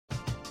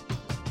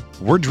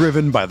We're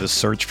driven by the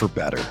search for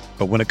better.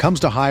 But when it comes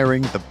to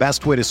hiring, the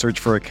best way to search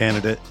for a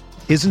candidate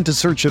isn't to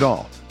search at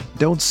all.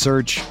 Don't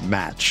search,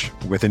 match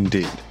with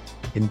Indeed.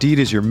 Indeed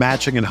is your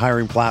matching and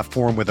hiring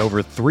platform with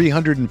over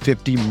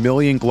 350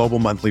 million global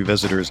monthly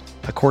visitors,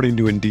 according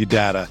to Indeed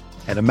data,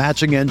 and a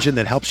matching engine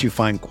that helps you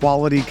find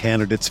quality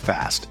candidates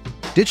fast.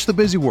 Ditch the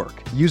busy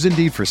work. Use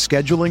Indeed for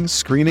scheduling,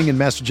 screening, and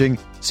messaging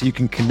so you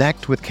can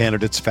connect with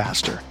candidates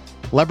faster.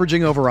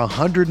 Leveraging over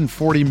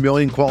 140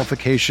 million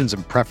qualifications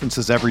and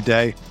preferences every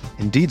day,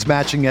 Indeed's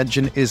matching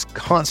engine is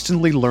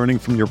constantly learning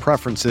from your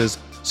preferences,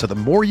 so the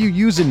more you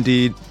use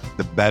Indeed,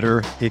 the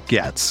better it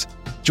gets.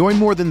 Join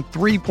more than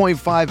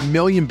 3.5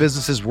 million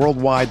businesses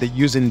worldwide that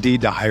use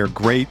Indeed to hire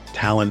great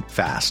talent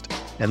fast.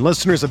 And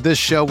listeners of this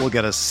show will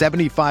get a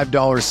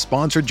 $75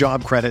 sponsored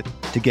job credit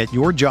to get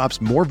your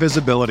jobs more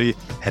visibility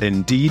at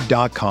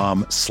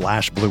Indeed.com/Blue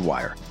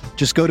Wire.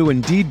 Just go to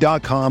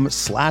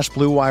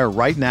Indeed.com/Blue Wire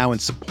right now and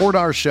support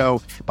our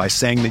show by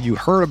saying that you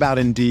heard about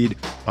Indeed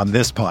on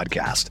this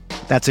podcast.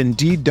 That's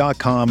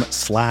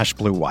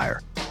Indeed.com/Blue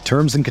Wire.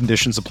 Terms and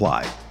conditions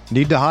apply.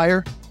 Need to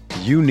hire?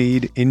 You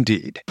need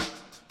Indeed.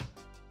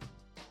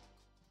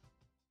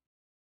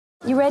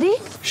 You ready?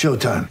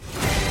 Showtime.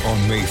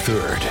 On May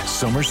 3rd,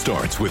 summer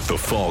starts with The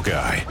Fall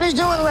Guy. Let's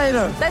do it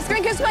later. Let's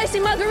drink a spicy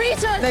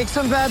margarita. Make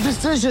some bad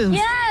decisions.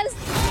 Yes!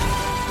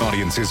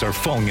 Audiences are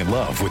falling in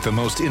love with the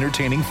most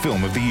entertaining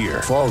film of the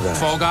year. Fall Guy.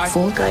 Fall Guy.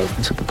 Fall Guy.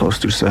 That's what the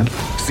poster said.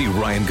 See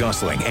Ryan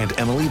Gosling and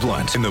Emily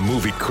Blunt in the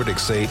movie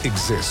critics say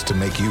exists to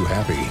make you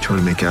happy. Trying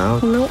to make it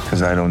out? Nope.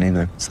 Because I don't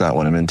either. It's not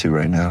what I'm into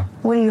right now.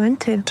 What are you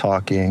into?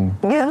 Talking.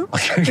 Yeah.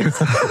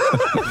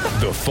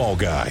 The Fall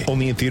Guy.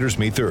 Only in theaters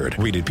May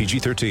 3rd. Rated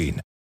PG-13.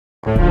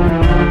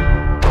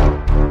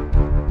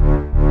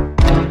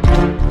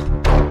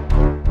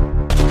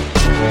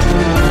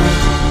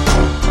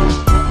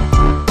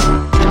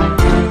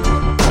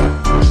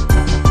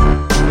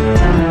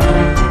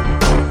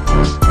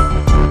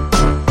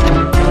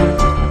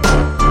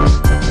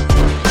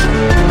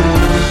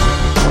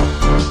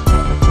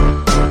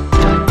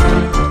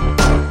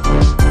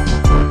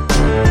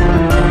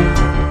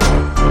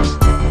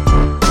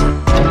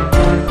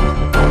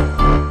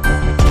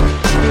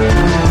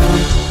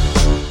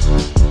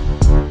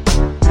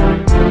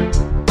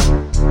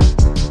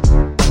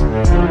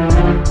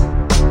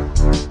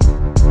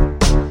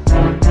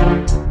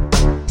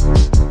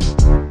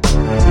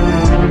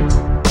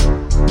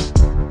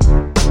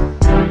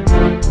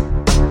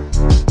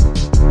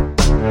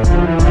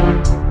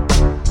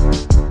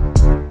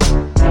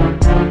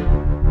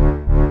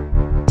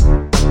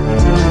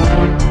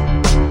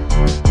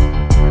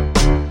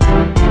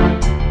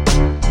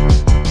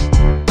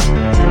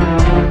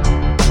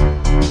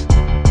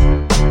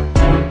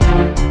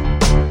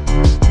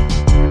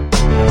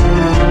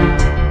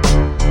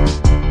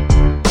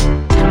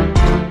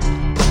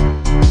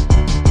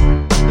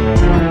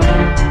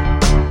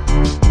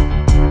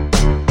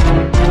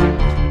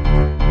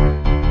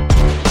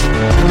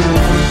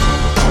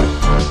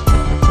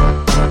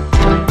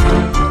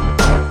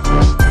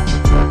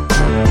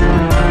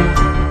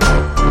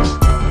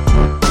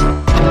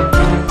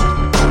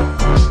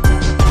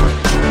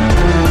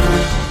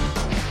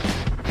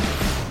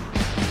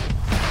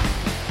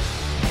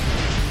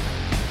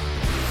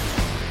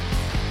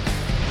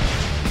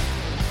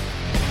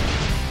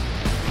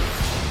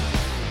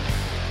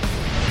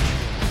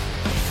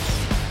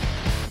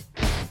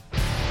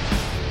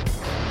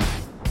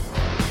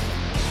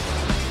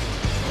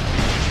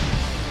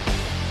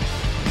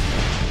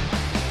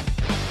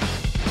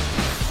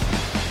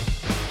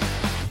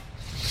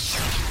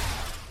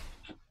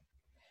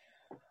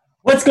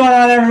 What's going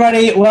on,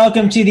 everybody?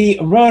 Welcome to the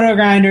Roto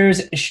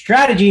Grinders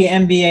Strategy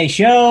NBA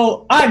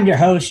show. I'm your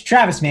host,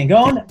 Travis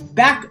Mangone,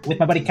 back with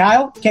my buddy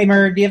Kyle,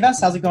 K-Mer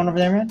DFS. How's it going over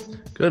there, man?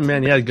 Good,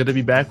 man. Yeah, good to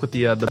be back with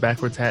the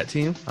Backwards Hat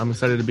team. I'm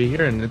excited to be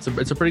here, and it's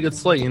a pretty good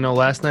slate. You know,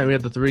 last night we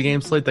had the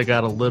 3-game slate that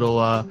got a little,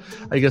 I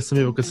guess some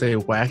people could say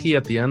wacky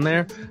at the end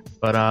there.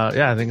 But,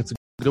 yeah, I think it's a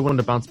good one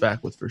to bounce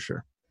back with for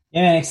sure.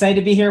 Yeah, man, excited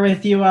to be here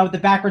with you with the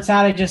Backwards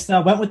Hat. I just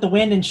went with the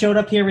wind and showed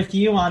up here with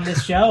you on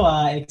this show.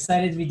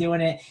 Excited to be doing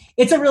it.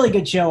 It's a really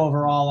good show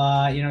overall.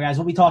 Guys,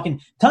 we'll be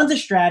talking tons of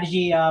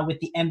strategy with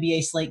the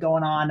NBA slate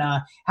going on.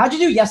 How'd you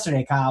do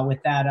yesterday, Kyle,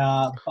 with that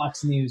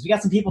Bucks news? We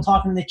got some people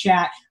talking in the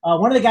chat.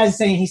 One of the guys is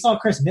saying he saw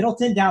Chris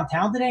Middleton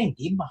downtown today and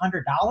gave him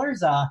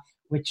 $100,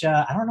 which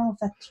I don't know if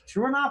that's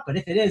true or not, but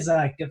if it is,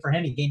 good for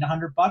him. He gained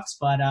 $100.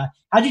 But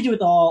how'd you do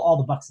with all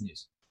the Bucks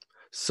news?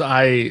 So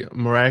I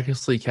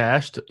miraculously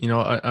cashed. You know,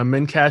 a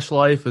min cash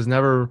life is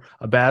never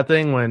a bad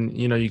thing when,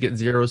 you know, you get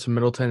zeros from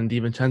Middleton and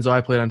DiVincenzo. I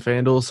played on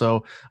FanDuel,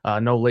 so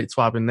no late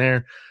swapping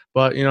there.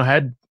 But, you know,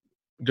 had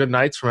good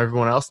nights from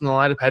everyone else in the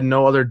lineup. Had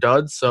no other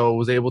duds, so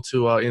was able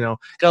to, got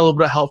a little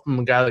bit of help from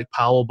a guy like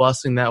Powell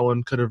busting. That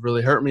one could have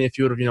really hurt me if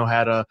you would have,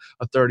 had a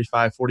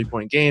 35,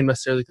 40-point game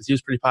necessarily, because he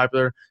was pretty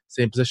popular.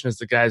 Same position as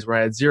the guys where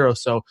I had zero.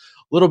 So a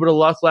little bit of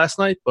luck last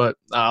night, but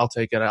I'll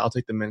take it. I'll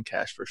take the min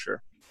cash for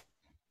sure.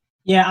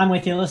 Yeah, I'm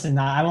with you. Listen,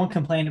 I won't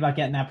complain about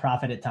getting that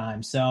profit at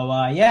times. So,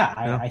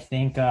 I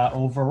think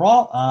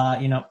overall,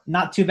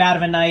 not too bad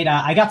of a night.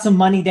 I got some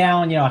money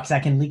down, because I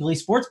can legally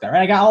sports bet,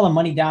 right? I got all the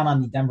money down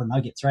on the Denver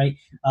Nuggets, right?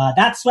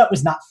 That sweat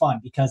was not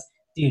fun because,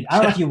 dude, I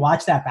don't know if you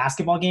watched that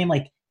basketball game.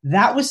 Like,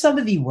 that was some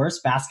of the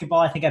worst basketball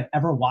I think I've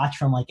ever watched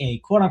from, like, a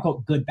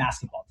quote-unquote good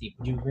basketball team.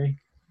 Would you agree?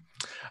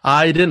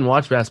 I didn't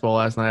watch basketball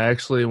last night.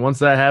 Actually, once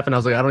that happened, I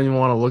was like, I don't even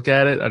want to look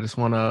at it.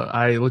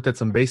 I looked at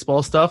some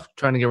baseball stuff,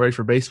 trying to get ready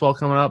for baseball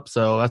coming up.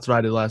 So that's what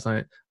I did last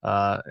night.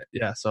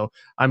 So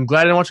I'm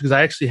glad I didn't watch it because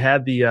I actually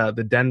had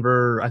the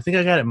Denver. I think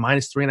I got it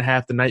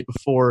 -3.5 the night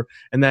before,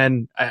 and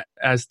then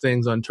as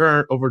things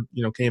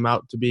came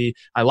out to be,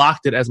 I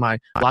locked it as my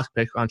lock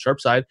pick on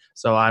sharp side.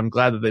 So I'm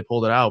glad that they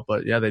pulled it out.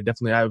 But yeah, they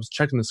definitely. I was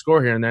checking the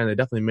score here and there, and they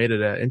definitely made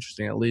it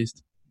interesting at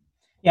least.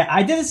 Yeah,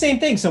 I did the same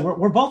thing. So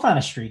we're both on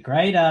a streak,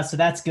 right? So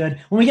that's good.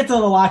 When we get to the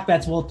lock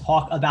bets, we'll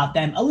talk about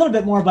them a little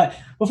bit more. But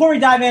before we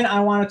dive in, I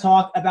want to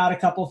talk about a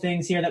couple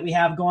things here that we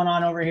have going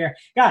on over here.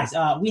 Guys,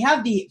 we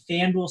have the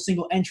FanDuel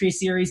single entry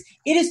series.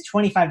 It is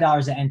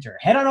 $25 to enter.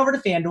 Head on over to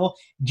FanDuel,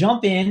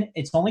 jump in.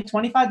 It's only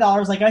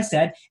 $25, like I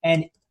said,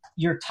 and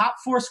your top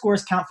 4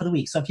 scores count for the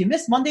week. So if you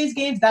miss Monday's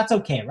games, that's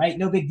okay, right?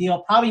 No big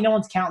deal. Probably no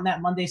one's counting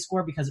that Monday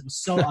score because it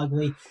was so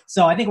ugly.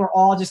 So I think we're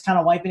all just kind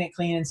of wiping it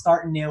clean and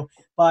starting new.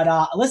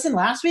 But listen,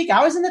 last week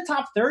I was in the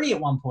top 30 at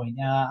one point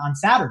on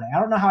Saturday. I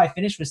don't know how I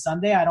finished with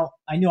Sunday.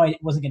 I knew I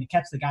wasn't going to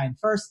catch the guy in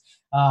first,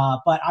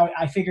 but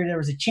I figured there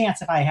was a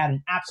chance if I had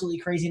an absolutely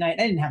crazy night.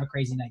 I didn't have a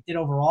crazy night. Did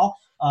overall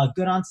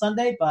good on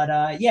Sunday, but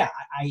I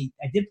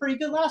did pretty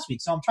good last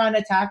week. So I'm trying to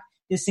attack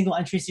this single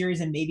entry series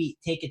and maybe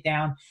take it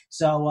down.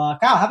 So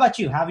Kyle, how about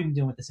you? How have you been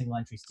doing with the single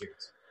entry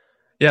series?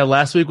 Yeah,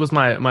 last week was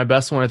my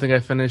best one. I think I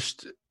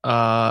finished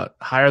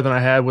higher than I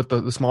had with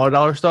the smaller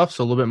dollar stuff,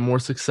 so a little bit more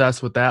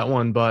success with that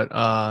one, but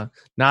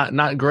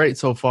not great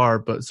so far.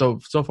 But so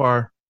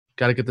far,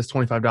 got to get this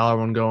 $25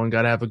 one going.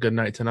 Got to have a good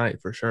night tonight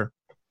for sure.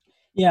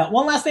 Yeah,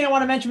 one last thing I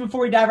want to mention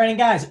before we dive right in,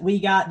 guys. We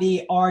got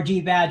the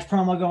RG badge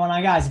promo going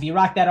on, guys. If you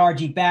rock that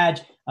RG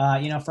badge,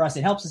 for us,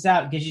 it helps us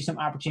out. It gives you some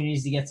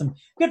opportunities to get some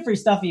good free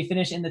stuff if you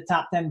finish in the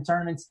top 10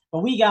 tournaments. But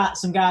we got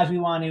some guys we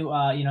want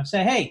to,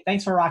 say, hey,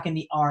 thanks for rocking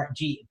the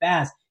RG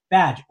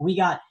badge. We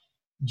got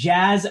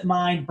Jazz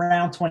Mind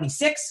Brown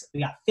 26. We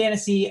got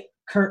Fantasy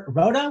Kurt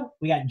Roto.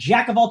 We got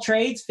Jack of All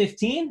Trades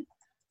 15.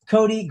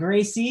 Cody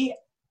Gracie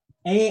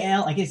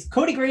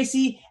Cody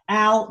Gracie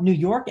Al New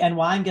York NY.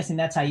 I'm guessing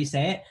that's how you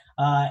say it.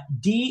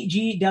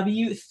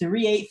 DGW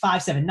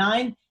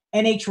 38579.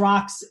 NH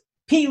Rocks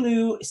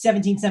Pilu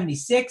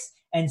 1776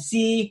 and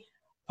C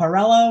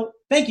Parello.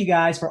 Thank you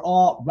guys for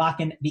all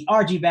rocking the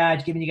RG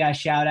badge, giving you guys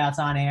shout outs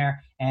on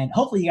air, and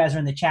hopefully you guys are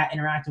in the chat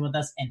interacting with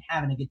us and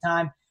having a good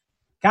time.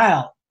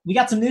 Kyle, we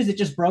got some news that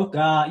just broke.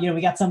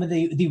 We got some of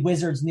the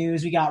Wizards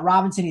news. We got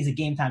Robinson. He's a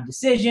game time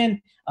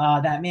decision.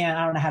 That man,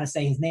 I don't know how to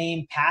say his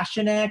name.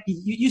 Pashanek.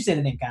 You say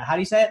the name, Kyle. How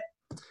do you say it?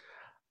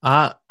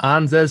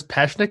 Anzez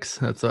Pashnix.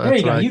 There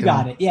you go. You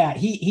got it. Yeah,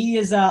 he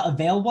is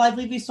available, I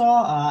believe we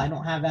saw. I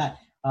don't have that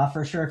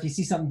for sure. If you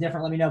see something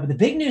different, let me know. But the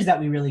big news that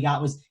we really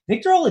got was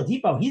Victor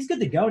Oladipo. He's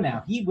good to go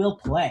now. He will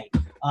play.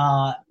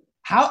 How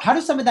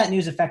does some of that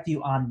news affect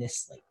you on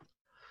this slate?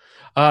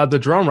 The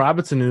Jerome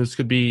Robinson news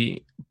could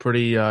be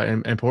pretty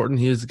important.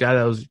 He's the guy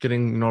that was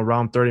getting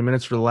around 30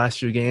 minutes for the last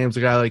few games.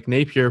 A guy like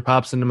Napier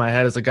pops into my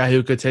head as a guy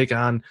who could take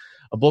on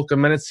a bulk of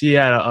minutes. He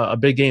had a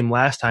big game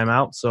last time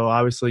out, so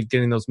obviously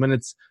getting those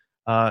minutes,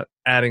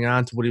 adding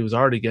on to what he was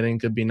already getting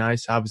could be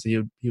nice.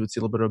 Obviously, he would see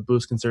a little bit of a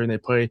boost considering they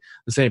play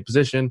the same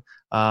position.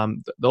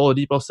 The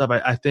Oladipo stuff,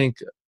 I think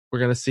we're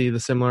going to see the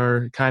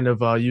similar kind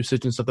of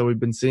usage and stuff that we've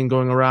been seeing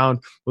going around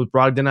with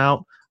Brogdon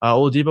out.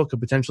 Oladipo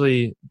could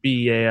potentially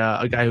be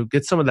a guy who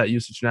gets some of that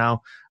usage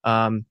now,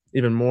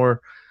 even more.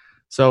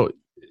 So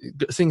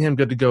seeing him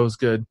good to go is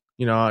good.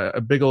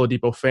 A big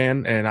Oladipo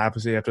fan, and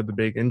obviously after the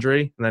big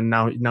injury, and then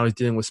now he's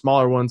dealing with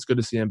smaller ones. Good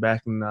to see him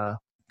back and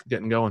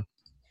getting going.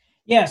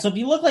 Yeah, so if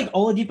you look like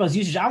Oladipo's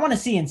usage, I want to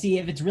see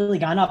if it's really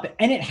gone up,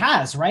 and it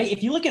has, right?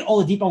 If you look at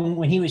Oladipo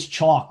when he was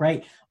chalk,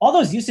 right, all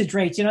those usage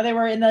rates, they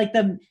were in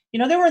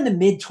they were in the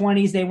mid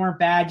 20s. They weren't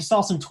bad. You saw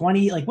some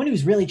 20, like when he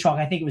was really chalk.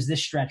 I think it was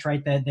this stretch,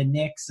 right? The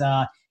Knicks,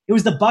 it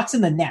was the Bucks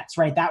and the Nets,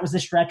 right? That was the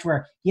stretch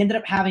where he ended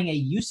up having a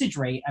usage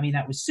rate. I mean,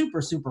 that was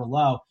super, super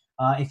low.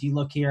 If you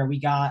look here, we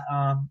got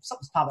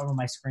something's popped up on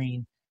my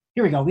screen.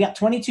 Here we go. We got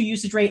 22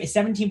 usage rate, a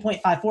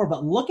 17.54.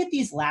 But look at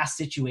these last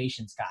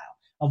situations, Kyle,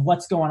 of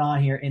what's going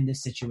on here in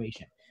this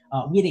situation.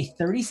 We had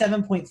a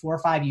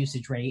 37.45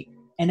 usage rate,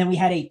 and then we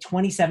had a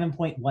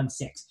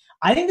 27.16.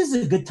 I think this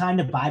is a good time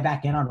to buy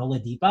back in on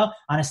Oladipo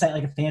on a site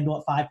like a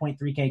FanDuel at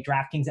 5.3K,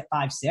 DraftKings at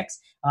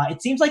 5.6.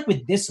 It seems like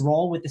with this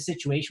role, with the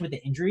situation, with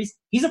the injuries,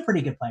 he's a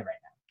pretty good play right now.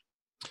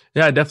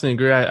 Yeah, I definitely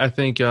agree. I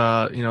think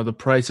the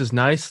price is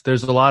nice.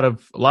 There's a lot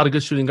of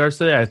good shooting guards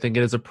today. I think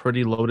it is a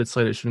pretty loaded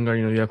slate at shooting guard.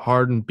 You have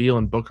Harden, Beal,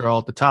 and Booker all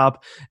at the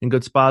top in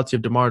good spots. You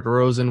have DeMar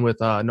DeRozan with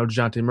no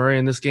DeJounte Murray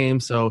in this game.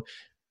 So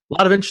a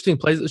lot of interesting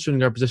plays at the shooting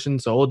guard position.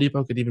 So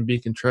Oladipo could even be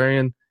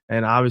contrarian.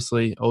 And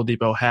obviously,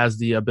 Oladipo has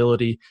the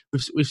ability.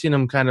 We've seen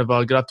him kind of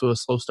get up to a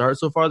slow start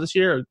so far this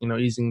year,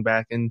 easing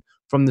back in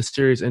from the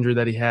serious injury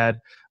that he had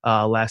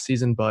last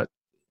season. But,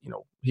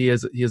 he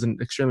is an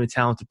extremely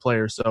talented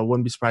player, so I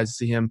wouldn't be surprised to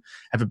see him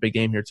have a big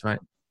game here tonight.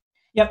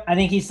 Yep, I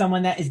think he's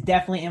someone that is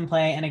definitely in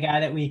play and a guy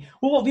that we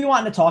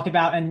wanted to talk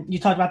about. And you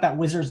talked about that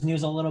Wizards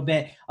news a little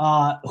bit.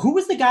 Who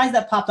was the guys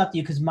that popped up to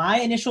you? Because my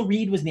initial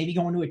read was maybe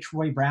going to a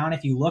Troy Brown.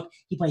 If you look,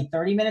 he played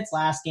 30 minutes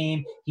last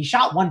game. He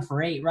shot 1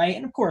 for 8, right?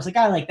 And of course, a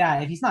guy like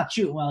that, if he's not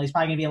shooting well, he's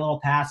probably going to be a little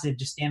passive,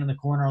 just stand in the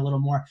corner a little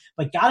more.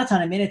 But got a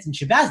ton of minutes, and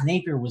Shabazz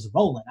Napier was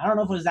rolling. I don't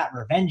know if it was that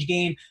revenge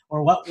game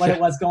or what it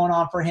was going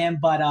on for him,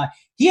 but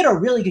he had a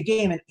really good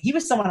game, and he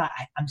was someone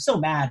I'm so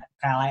mad,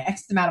 Kyle. I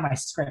exited him out of my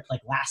script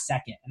like last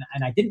second,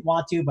 and I didn't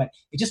want to, but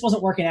it just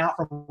wasn't working out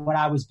for what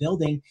I was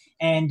building.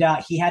 And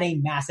he had a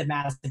massive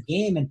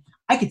game, and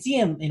I could see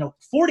him,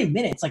 40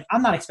 minutes. Like,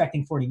 I'm not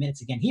expecting 40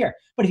 minutes again here,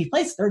 but if he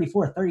plays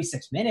 34,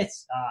 36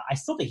 minutes, I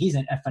still think he's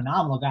a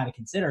phenomenal guy to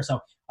consider. So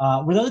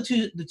were those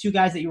the two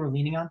guys that you were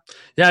leaning on?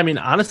 Yeah, I mean,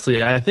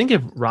 honestly, I think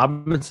if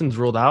Robinson's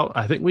ruled out,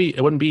 I think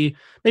it wouldn't be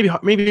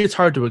maybe it's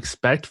hard to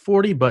expect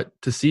 40, but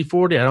to see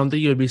 40, I don't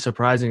think it would be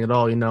surprising at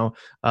all.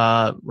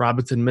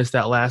 Robinson missed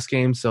that last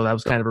game, so that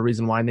was kind of a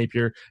reason why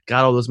Napier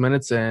got all those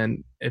minutes.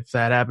 And if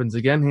that happens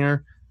again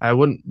here, I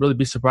wouldn't really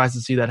be surprised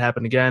to see that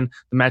happen again.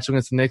 The match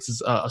against the Knicks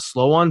is a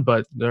slow one,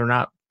 but they're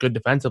not good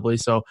defensively.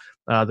 So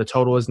the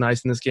total is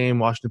nice in this game.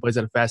 Washington plays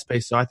at a fast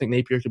pace, so I think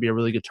Napier could be a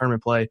really good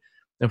tournament play.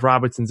 If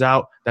Robinson's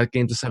out, that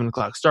game's a 7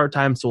 o'clock start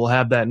time, so we'll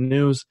have that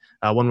news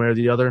one way or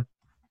the other.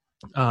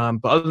 But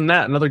other than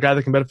that, another guy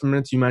that can benefit from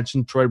minutes, you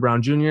mentioned Troy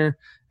Brown Jr.,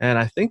 and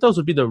I think those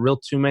would be the real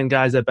two main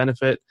guys that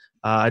benefit.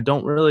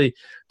 The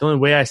only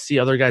way I see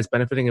other guys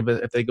benefiting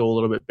if they go a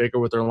little bit bigger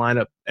with their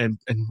lineup and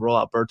roll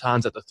out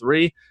Bertans at the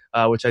 3,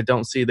 which I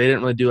don't see. They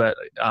didn't really do that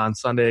on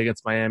Sunday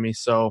against Miami,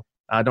 so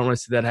I don't really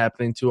see that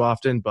happening too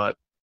often. But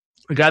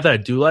a guy that I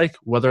do like,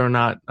 whether or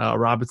not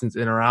Robinson's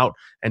in or out,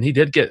 and he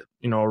did get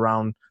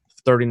around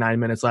 39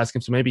 minutes last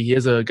game, so maybe he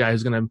is a guy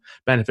who's going to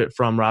benefit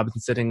from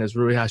Robinson sitting, as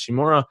Rui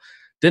Hachimura.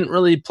 Didn't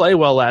really play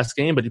well last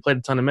game, but he played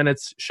a ton of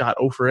minutes, shot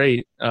 0 for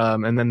 8,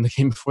 and then the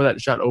game before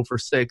that shot 0 for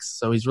 6.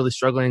 So he's really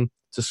struggling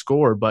to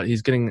score, but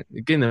he's getting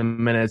the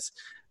minutes.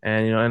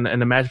 And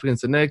and the matchup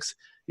against the Knicks,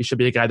 he should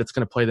be a guy that's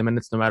going to play the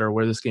minutes no matter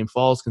where this game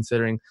falls,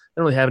 considering they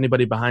don't really have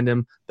anybody behind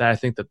him that I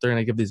think that they're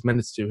going to give these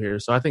minutes to here.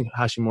 So I think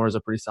Hachimura is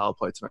a pretty solid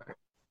play tonight.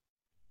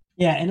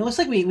 Yeah, and it looks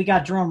like we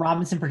got Jerome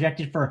Robinson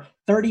projected for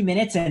 30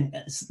 minutes, and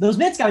those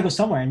minutes got to go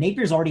somewhere. And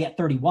Napier's already at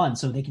 31,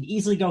 so they can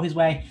easily go his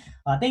way.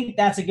 I think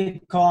that's a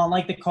good call. I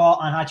like the call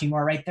on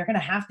Hachimura, right? They're going to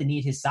have to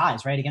need his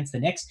size, right, against the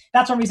Knicks.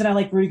 That's one reason I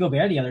like Rudy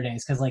Gobert the other day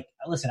is because,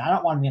 listen, I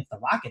don't want him against the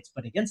Rockets,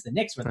 but against the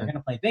Knicks where they're going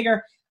to play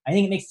bigger, I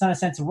think it makes a ton of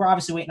sense. And we're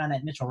obviously waiting on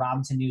that Mitchell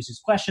Robinson news who's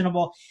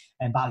questionable,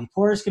 and Bobby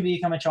Portis could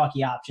become a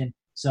chalky option.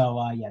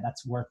 So,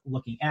 that's worth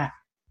looking at.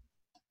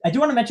 I do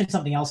want to mention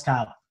something else,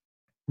 Kyle.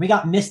 We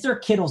got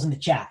Mr. Kittles in the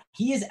chat.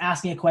 He is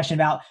asking a question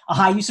about a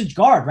high-usage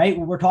guard, right?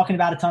 We're talking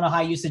about a ton of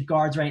high-usage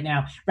guards right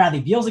now.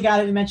 Bradley Beal's a guy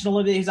that we mentioned a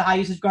little bit. He's a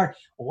high-usage guard.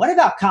 But what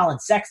about Colin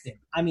Sexton?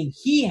 I mean,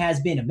 he has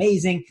been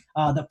amazing.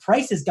 The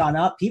price has gone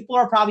up. People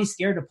are probably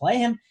scared to play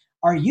him.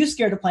 Are you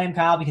scared to play him,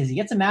 Kyle? Because he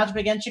gets a matchup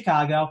against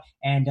Chicago,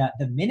 and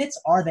the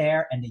minutes are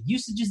there, and the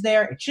usage is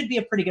there. It should be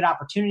a pretty good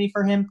opportunity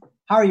for him.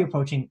 How are you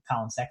approaching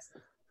Colin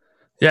Sexton?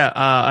 Yeah,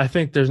 I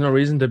think there's no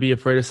reason to be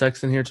afraid of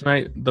Sexton here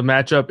tonight. The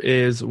matchup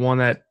is one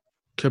that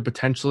could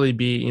potentially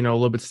be, a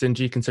little bit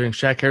stingy considering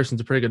Shaq Harrison's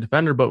a pretty good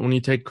defender, but when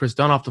you take Chris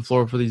Dunn off the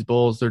floor for these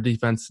Bulls, their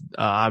defense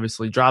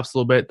obviously drops a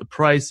little bit. The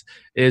price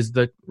is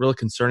the really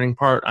concerning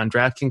part on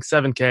DraftKings,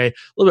 $7K, a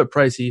little bit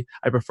pricey.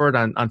 I prefer it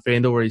on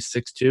FanDuel where he's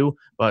 6'2",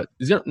 but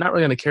he's not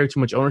really going to carry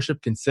too much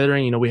ownership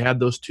considering, we have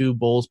those two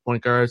Bulls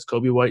point guards,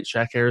 Kobe White,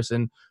 Shaq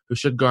Harrison, who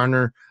should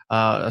garner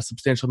a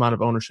substantial amount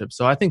of ownership.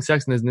 So I think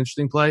Sexton is an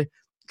interesting play.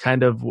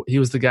 He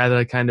was the guy that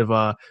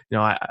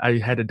I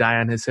had to die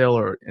on his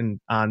hill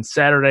on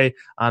Saturday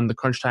on the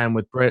crunch time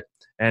with Britt,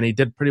 and he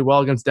did pretty well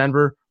against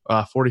Denver,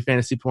 40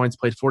 fantasy points,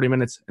 played 40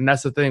 minutes. And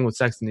that's the thing with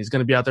Sexton. He's going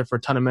to be out there for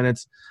a ton of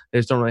minutes. They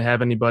just don't really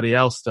have anybody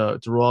else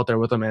to roll out there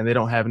with him, and they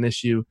don't have an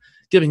issue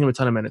giving him a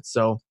ton of minutes.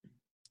 So,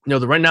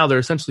 right now they're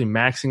essentially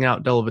maxing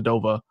out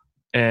Dellavedova,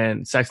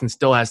 and Sexton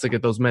still has to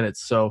get those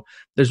minutes. So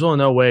there's really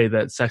no way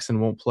that Sexton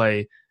won't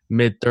play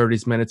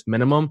mid-30s minutes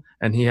minimum,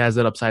 and he has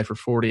that upside for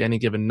 40 any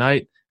given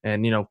night.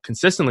 And,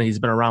 consistently he's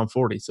been around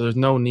 40. So there's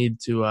no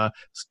need to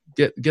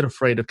get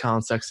afraid of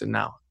Colin Sexton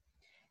now.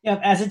 Yeah,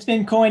 as it's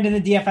been coined in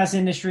the DFS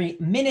industry,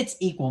 minutes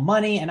equal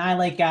money, and I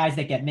like guys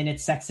that get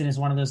minutes. Sexton is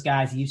one of those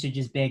guys. The usage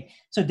is big,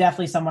 so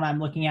definitely someone I'm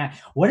looking at.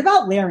 What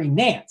about Larry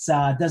Nance?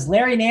 Does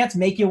Larry Nance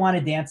make you want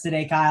to dance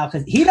today, Kyle?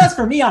 Because he does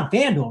for me on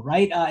FanDuel,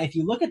 right? If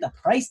you look at the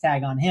price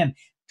tag on him,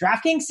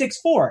 DraftKings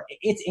 6'4".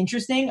 It's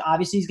interesting.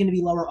 Obviously, he's going to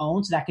be lower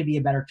owned, so that could be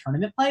a better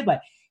tournament play,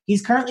 but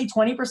he's currently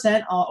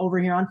 20% over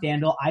here on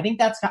FanDuel. I think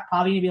that's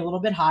probably going to be a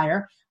little bit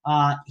higher.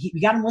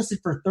 We got him listed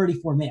for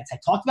 34 minutes. I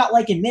talked about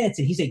liking minutes,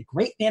 and he's a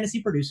great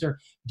fantasy producer.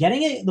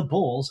 Getting the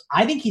Bulls,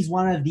 I think he's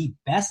one of the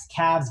best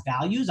Cavs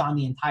values on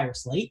the entire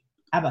slate.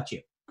 How about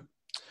you?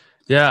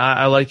 Yeah,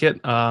 I like it.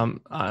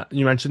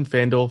 You mentioned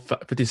FanDuel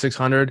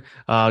 5,600.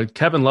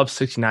 Kevin Love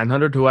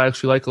 6,900, who I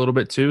actually like a little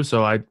bit too.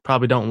 So I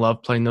probably don't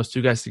love playing those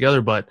two guys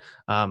together, but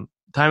time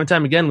and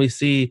time again, we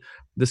see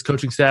this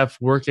coaching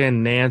staff work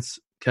in Nance,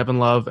 Kevin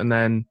Love, and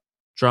then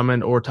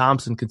Drummond or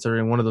Thompson,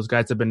 considering one of those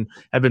guys have been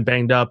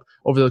banged up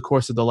over the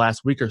course of the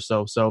last week or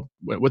so. So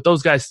with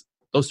those guys,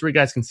 those three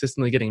guys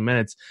consistently getting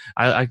minutes,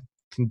 I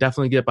can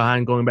definitely get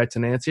behind going back to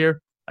Nance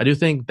here. I do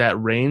think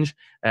that range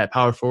at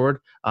power forward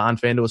on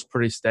FanDuel is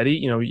pretty steady.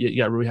 You know, you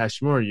got Rui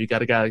Hachimura, you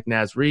got a guy like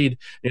Naz Reid,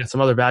 you got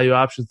some other value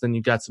options, then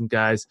you got some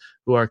guys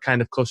who are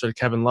kind of closer to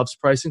Kevin Love's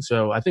pricing.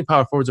 So I think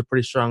power forward's a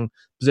pretty strong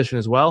position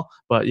as well.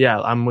 But yeah,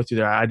 I'm with you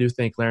there. I do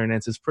think Larry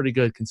Nance is pretty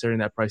good considering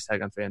that price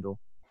tag on FanDuel.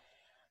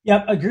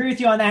 Yep, agree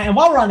with you on that. And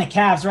while we're on the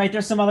Cavs, right,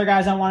 there's some other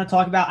guys I want to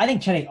talk about. I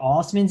think Cedi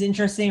Osman's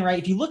interesting, right?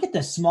 If you look at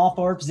the small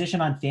forward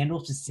position on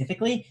FanDuel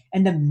specifically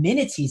and the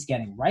minutes he's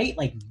getting, right,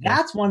 like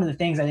that's one of the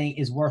things I think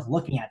is worth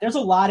looking at. There's a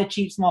lot of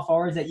cheap small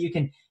forwards that you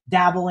can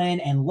dabble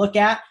in and look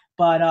at.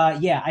 But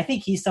yeah, I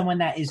think he's someone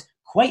that is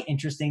quite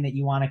interesting that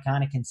you want to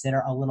kind of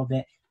consider a little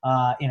bit.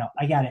 You know,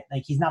 I get it.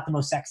 Like he's not the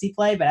most sexy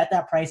play, but at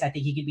that price, I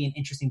think he could be an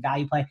interesting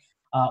value play.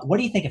 What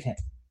do you think of him?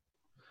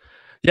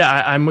 Yeah,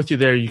 I'm with you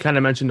there. You kind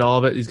of mentioned all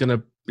of it. He's going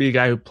to be a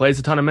guy who plays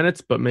a ton of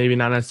minutes, but maybe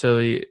not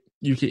necessarily.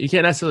 You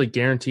can't necessarily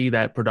guarantee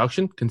that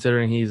production,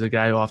 considering he's a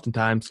guy who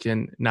oftentimes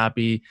can not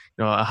be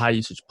a high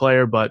usage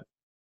player. But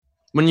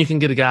when you can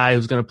get a guy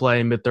who's going to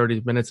play mid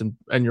 30 minutes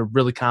and you're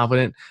really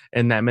confident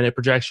in that minute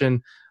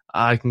projection,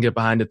 I can get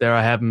behind it there.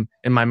 I have him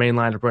in my main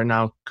lineup right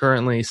now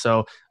currently,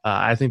 so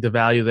I think the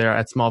value there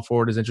at small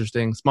forward is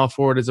interesting. Small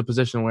forward is a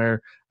position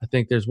where I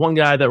think there's one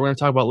guy that we're going to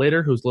talk about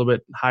later who's a little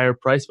bit higher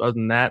priced, but other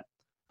than that,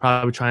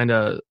 probably trying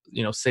to,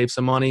 save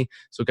some money.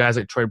 So guys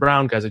like Troy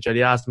Brown, guys like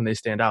Cedi Osman, they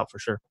stand out for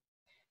sure.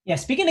 Yeah,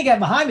 speaking of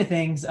getting behind the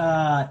things,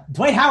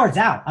 Dwight Howard's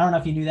out. I don't know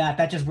if you knew that.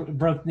 That just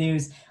broke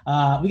news.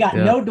 We got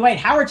no Dwight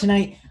Howard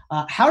tonight.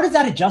 How does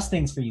that adjust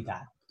things for you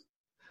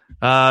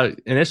guys?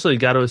 Initially,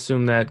 got to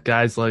assume that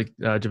guys like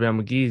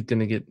JaVale McGee is going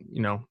to get,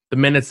 the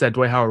minutes that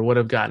Dwight Howard would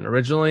have gotten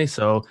originally.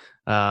 So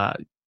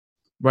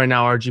right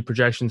now, RG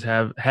projections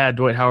have had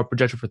Dwight Howard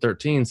projected for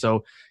 13.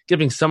 So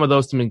giving some of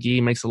those to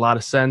McGee makes a lot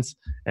of sense.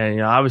 And,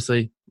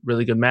 obviously,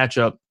 really good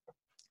matchup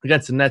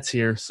against the Nets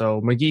here.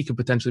 So McGee could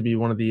potentially be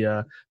one of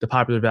the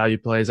popular value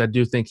plays. I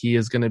do think he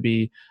is going to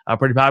be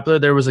pretty popular.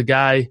 There was a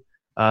guy,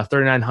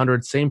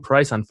 3,900, same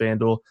price on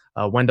FanDuel,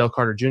 Wendell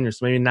Carter Jr.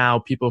 So maybe now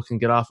people can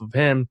get off of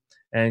him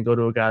and go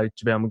to a guy like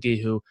JaVale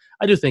McGee, who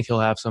I do think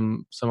he'll have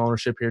some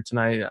ownership here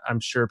tonight.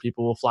 I'm sure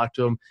people will flock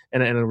to him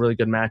in a really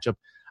good matchup.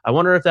 I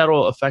wonder if that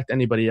will affect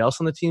anybody else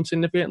on the team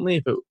significantly,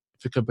 if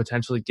it could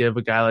potentially give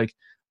a guy like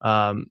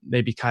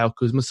maybe Kyle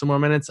Kuzma some more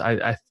minutes.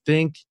 I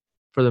think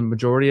for the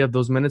majority of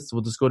those minutes,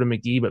 we'll just go to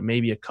McGee, but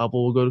maybe a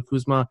couple will go to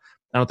Kuzma.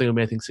 I don't think it'll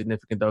be anything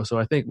significant, though. So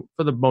I think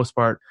for the most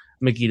part,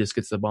 McGee just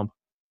gets the bump.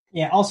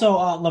 Yeah, also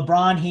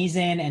LeBron, he's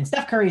in, and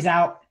Steph Curry's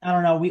out. I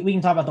don't know. We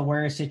can talk about the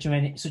Warriors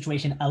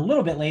situation a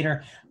little bit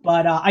later.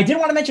 But I did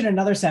want to mention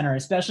another center,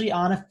 especially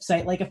on a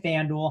site like a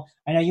FanDuel.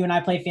 I know you and I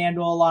play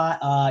FanDuel a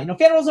lot. FanDuel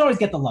doesn't always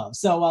get the love.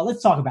 So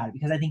let's talk about it,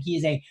 because I think he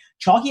is a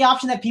chalky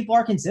option that people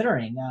are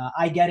considering.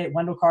 I get it.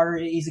 Wendell Carter,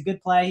 he's a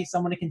good play,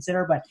 someone to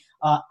consider. But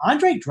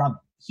Andre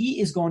Drummond,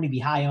 he is going to be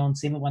high owned,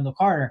 same with Wendell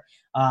Carter.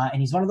 And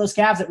he's one of those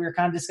Cavs that we were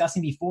kind of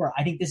discussing before.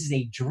 I think this is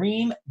a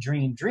dream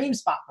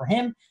spot for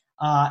him.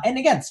 And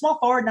again, small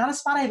forward, not a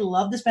spot I'd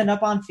love to spend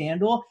up on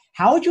FanDuel.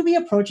 How would you be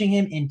approaching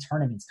him in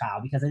tournaments,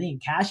 Kyle? Because I think in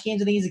cash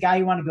games, I think he's a guy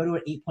you want to go to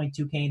at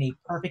 8.2K in a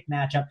perfect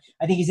matchup.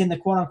 I think he's in the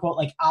quote-unquote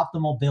like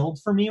optimal build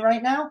for me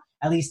right now,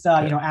 at least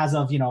as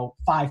of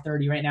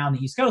 5:30 right now on the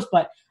East Coast.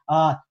 But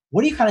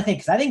what do you kind of think?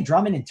 Because I think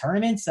Drummond in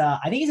tournaments, I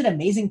think he's an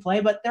amazing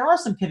play, but there are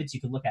some pivots you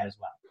could look at as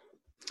well.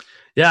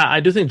 Yeah, I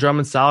do think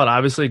Drummond's solid.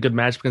 Obviously, a good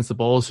match against the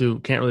Bulls, who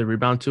can't really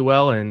rebound too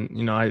well,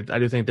 and I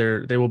do think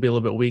they will be a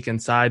little bit weak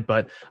inside.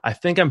 But I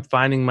think I'm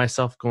finding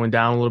myself going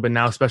down a little bit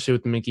now, especially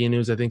with the McGee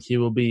news. I think he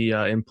will be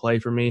in play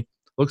for me.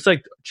 Looks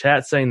like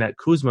chat saying that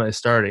Kuzma is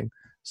starting,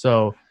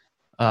 so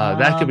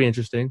that could be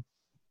interesting.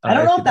 I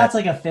don't know if that's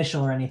like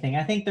official or anything.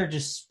 I think they're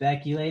just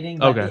speculating.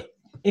 But okay.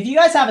 If you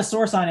guys have a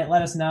source on it,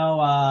 let us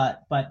know.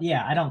 But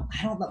yeah, I don't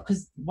know,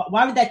 because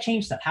why would that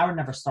change stuff? Howard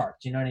never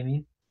starts. You know what I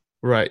mean?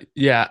 Right.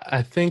 Yeah.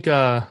 I think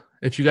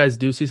if you guys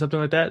do see something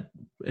like that,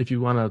 if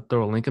you want to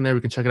throw a link in there, we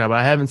can check it out. But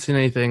I haven't seen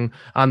anything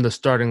on the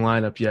starting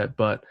lineup yet.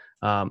 But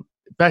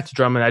back to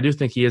Drummond, I do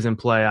think he is in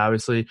play.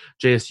 Obviously,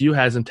 JSU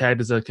has him tagged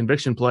as a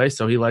conviction play,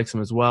 so he likes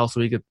him as well. So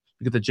he could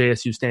get the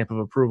JSU stamp of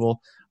approval.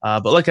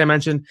 But like I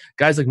mentioned,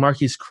 guys like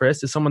Marquise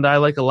Chriss is someone that I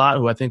like a lot,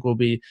 who I think will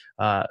be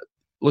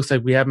looks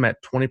like we have him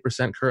at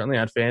 20% currently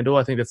on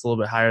FanDuel. I think that's a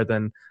little bit higher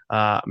than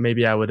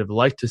maybe I would have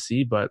liked to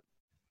see, but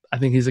I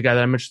think he's a guy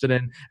that I'm interested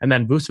in. And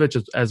then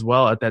Vucevic as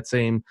well at that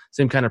same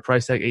kind of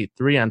price tag,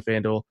 8.3 on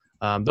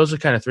FanDuel. Those are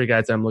kind of three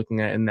guys that I'm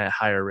looking at in that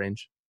higher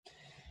range.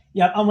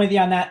 Yeah, I'm with you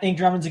on that. I think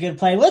Drummond's a good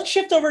play. Let's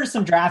shift over to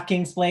some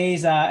DraftKings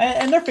plays,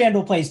 and their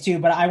FanDuel plays too,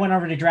 but I went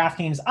over to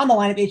DraftKings on the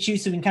lineup issue,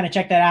 so we can kind of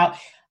check that out.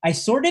 I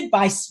sorted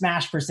by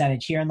smash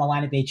percentage here in the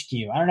lineup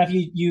HQ. I don't know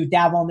if you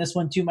dabble in this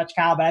one too much,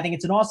 Kyle, but I think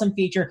it's an awesome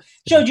feature.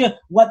 Showed you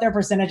what their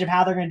percentage of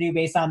how they're going to do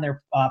based on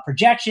their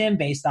projection,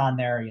 based on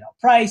their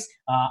price.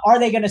 Are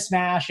they going to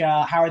smash?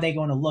 How are they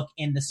going to look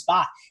in the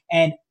spot?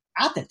 And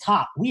at the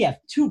top, we have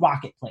two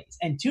rocket plays,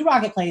 and two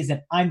rocket plays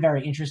that I'm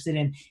very interested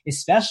in,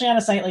 especially on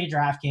a site like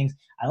DraftKings.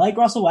 I like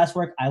Russell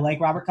Westbrook. I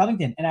like Robert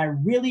Covington, and I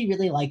really,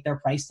 really like their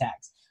price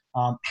tags.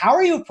 How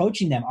are you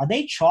approaching them? Are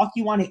they chalk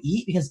you want to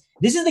eat? Because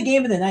this is the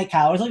game of the night,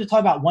 Kyle. I always like to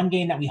talk about one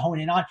game that we hone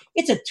in on.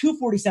 It's a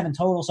 247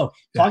 total. So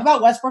talk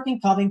about Westbrook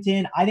and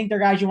Covington. I think they're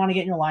guys you want to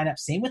get in your lineup.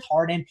 Same with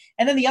Harden.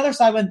 And then the other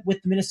side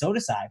with the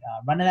Minnesota side,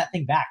 running that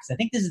thing back. So I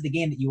think this is the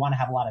game that you want to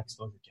have a lot of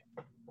exposure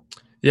to.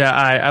 Yeah,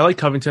 I like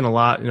Covington a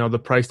lot. The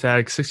price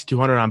tag,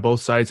 $6,200 on both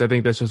sides. I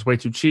think that's just way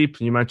too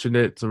cheap. You mentioned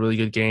it. It's a really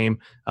good game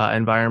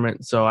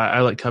environment. So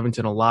I like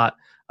Covington a lot.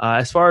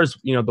 As far as,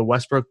 the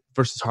Westbrook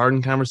versus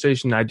Harden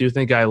conversation, I do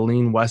think I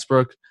lean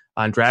Westbrook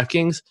on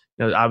DraftKings.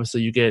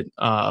 Obviously you get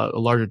a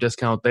larger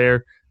discount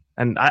there.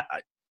 And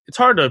it's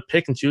hard to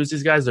pick and choose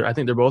these guys. I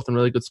think they're both in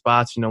really good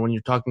spots. When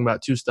you're talking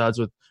about two studs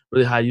with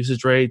really high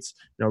usage rates,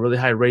 really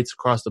high rates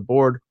across the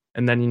board.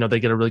 And then, they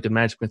get a really good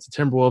matchup against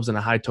the Timberwolves in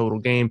a high total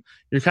game.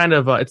 You're kind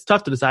of, it's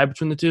tough to decide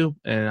between the two.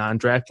 And on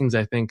DraftKings,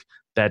 I think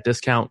that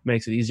discount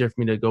makes it easier for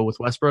me to go with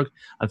Westbrook.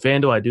 On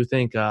FanDuel, I do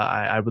think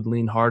I would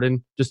lean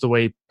Harden, just the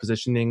way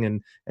positioning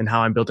and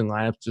how I'm building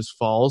lineups just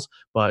falls.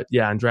 But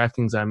yeah, on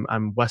DraftKings,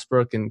 I'm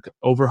Westbrook and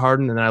over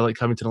Harden, and I like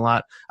Covington a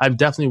lot. I'm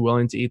definitely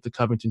willing to eat the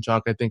Covington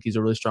chalk. I think he's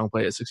a really strong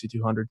play at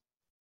 6,200.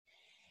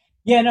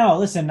 Yeah, no,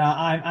 listen,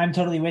 I'm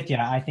totally with you.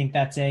 I think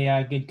that's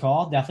a good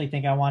call. Definitely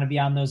think I want to be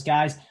on those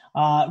guys.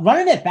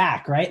 Running it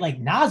back, right? Like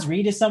Naz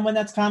Reid is someone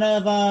that's kind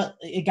of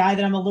a guy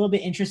that I'm a little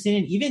bit interested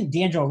in. Even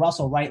D'Angelo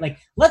Russell, right? Like,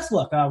 let's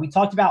look. We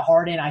talked about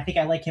Harden. I think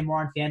I like him more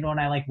on FanDuel, and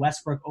I like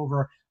Westbrook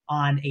over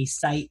on a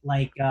site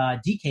like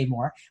DK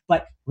more.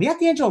 But we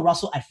got D'Angelo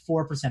Russell at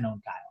 4% owned,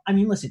 Kyle. I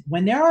mean, listen,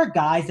 when there are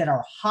guys that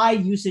are high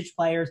usage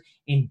players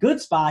in good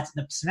spots,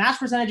 the smash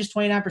percentage is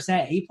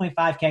 29%,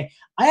 8.5K.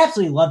 I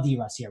absolutely love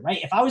D-Russ here, right?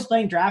 If I was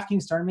playing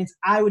DraftKings tournaments,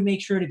 I would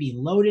make sure to be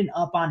loaded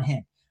up on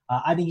him.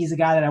 I think he's a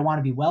guy that I want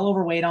to be well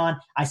overweight on.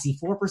 I see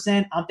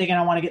 4%. I'm thinking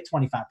I want to get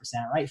 25%,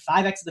 right?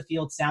 5X of the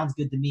field sounds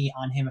good to me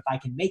on him if I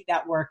can make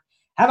that work.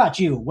 How about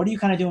you? What are you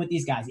kind of doing with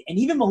these guys? And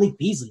even Malik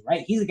Beasley,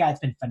 right? He's a guy that's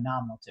been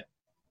phenomenal too.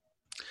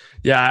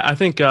 Yeah, I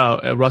think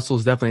Russell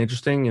is definitely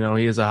interesting.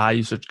 He is a high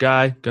usage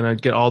guy, going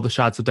to get all the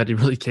shots that he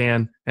really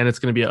can, and it's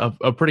going to be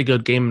a pretty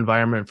good game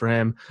environment for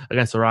him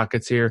against the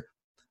Rockets here.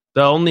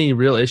 The only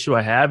real issue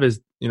I have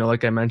is,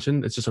 like I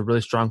mentioned, it's just a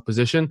really strong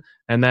position.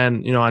 And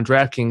then, on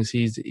DraftKings,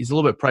 he's a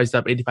little bit priced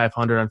up,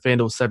 8,500. On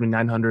FanDuel,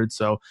 7,900.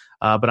 So,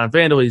 but on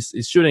FanDuel,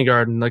 he's shooting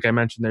guard, and like I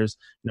mentioned, there's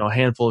a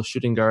handful of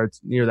shooting guards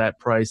near that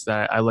price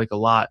that I like a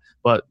lot.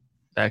 But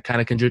that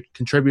kind of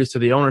contributes to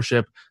the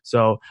ownership.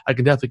 So I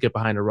can definitely get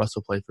behind a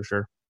Russell play for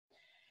sure.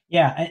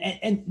 Yeah,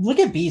 and look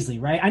at Beasley,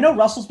 right? I know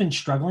Russell's been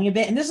struggling a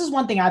bit, and this is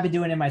one thing I've been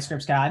doing in my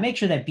scripts, Kyle. I make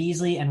sure that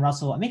Beasley and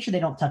Russell, I make sure they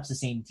don't touch the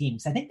same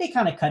teams. I think they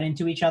kind of cut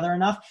into each other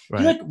enough. Right.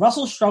 I feel like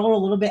Russell struggled a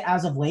little bit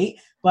as of late,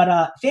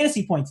 but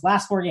fantasy points,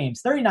 last 4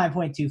 games,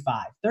 39.25,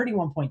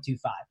 31.25.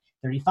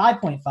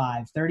 35.5,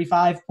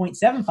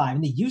 35.75,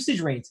 and the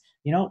usage rates,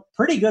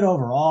 pretty good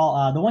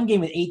overall. The one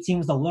game with 18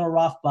 was a little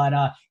rough, but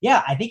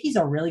yeah, I think he's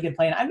a really good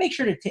player. And I make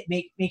sure to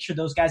make sure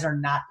those guys are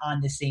not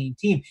on the same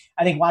team.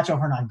 I think Juancho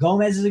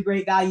Hernangomez is a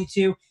great value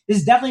too. This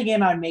is definitely a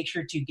game I would make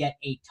sure to get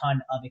a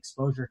ton of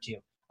exposure to.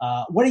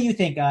 What do you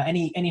think?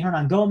 Any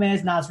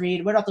Hernangomez, Naz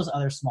Reid? What about those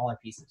other smaller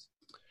pieces?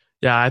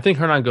 Yeah, I think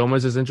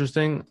Hernangomez is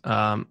interesting.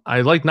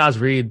 I like Naz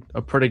Reid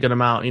a pretty good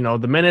amount.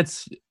 The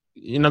minutes.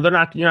 You're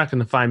not going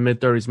to find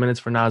mid-30s minutes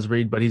for Naz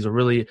Reid, but he's a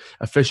really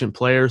efficient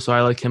player, so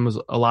I like him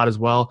a lot as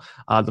well.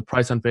 The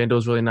price on FanDuel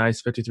is really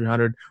nice,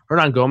 5,300.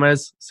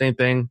 Hernangomez, same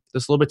thing,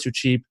 just a little bit too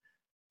cheap.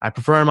 I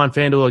prefer him on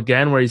FanDuel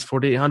again, where he's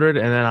 4,800,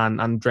 and then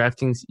on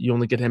DraftKings, you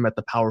only get him at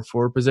the power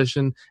forward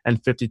position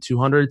and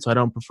 5,200, so I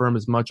don't prefer him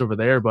as much over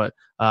there, but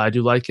I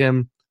do like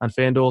him on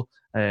FanDuel.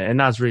 And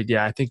Naz Reid,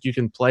 yeah, I think you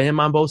can play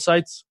him on both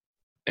sites,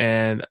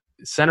 and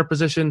center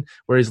position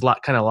where he's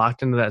kind of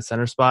locked into that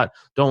center spot.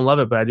 Don't love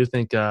it, but I do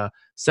think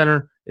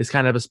center is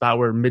kind of a spot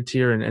where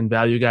mid-tier and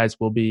value guys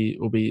will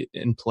be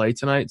in play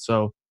tonight.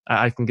 So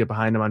I can get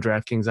behind him on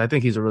DraftKings. I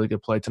think he's a really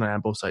good play tonight on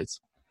both sites.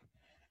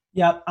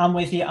 Yep, I'm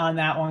with you on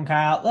that one,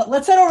 Kyle.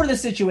 Let's head over to the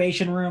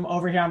situation room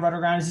over here on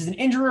RotoGrinders. This is an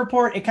injury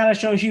report. It kind of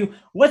shows you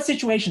what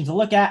situations to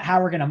look at,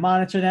 how we're going to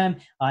monitor them.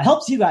 It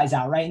helps you guys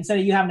out, right? Instead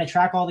of you having to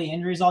track all the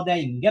injuries all day,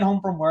 you can get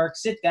home from work,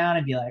 sit down,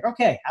 and be like,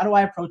 okay, how do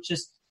I approach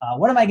this?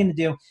 What am I going to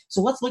do?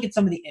 So let's look at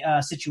some of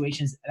the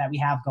situations that we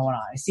have going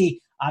on. I see,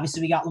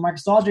 obviously, we got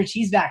LaMarcus Aldridge.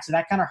 He's back, so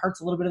that kind of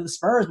hurts a little bit of the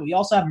Spurs. But we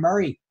also have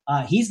Murray.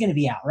 He's going to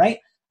be out, right?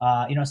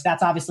 So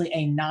that's obviously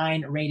a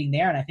 9 rating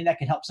there, and I think that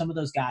could help some of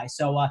those guys.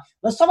 So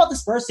let's talk about the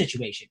Spurs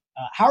situation.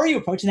 How are you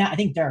approaching that? I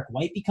think Derek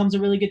White becomes a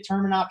really good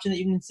tournament option that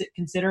you can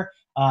consider.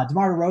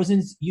 DeMar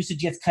DeRozan's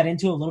usage gets cut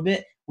into a little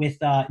bit with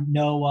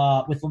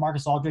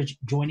LaMarcus Aldridge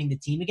joining the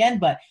team again,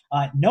 but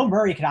no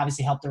Murray could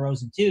obviously help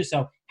DeRozan too.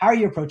 So how are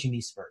you approaching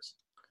these Spurs?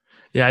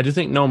 Yeah, I do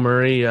think No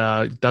Murray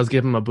does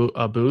give him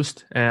a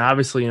boost. And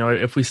obviously,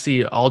 if we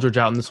see Aldridge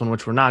out in this one,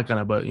 which we're not going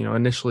to, but,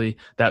 initially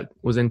that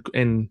was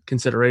in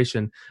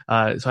consideration. So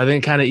I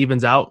think it kind of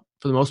evens out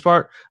for the most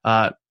part.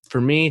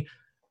 For me,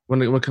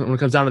 when it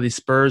comes down to these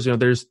Spurs,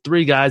 there's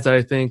three guys that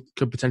I think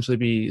could potentially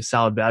be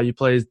solid value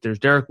plays. There's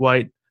Derek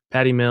White,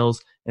 Patty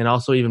Mills, and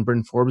also even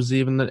Bryn Forbes is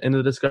even in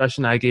the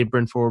discussion. I gave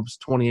Bryn Forbes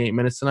 28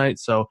 minutes tonight.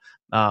 So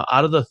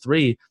out of the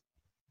three,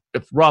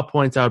 if raw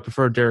points, I would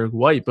prefer Derek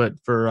White, but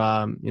for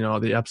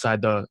the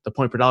upside, the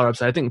point per dollar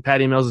upside, I think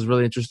Patty Mills is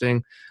really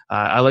interesting.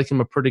 I like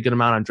him a pretty good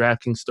amount on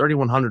DraftKings,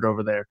 3,100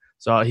 over there.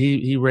 So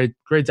he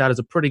grades out as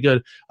a pretty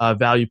good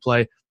value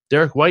play.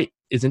 Derek White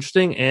is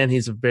interesting, and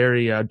he's a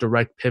very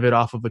direct pivot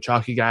off of a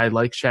chalky guy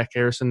like Shaq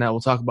Harrison that we'll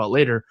talk about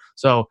later.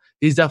 So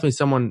he's definitely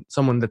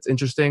someone that's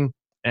interesting,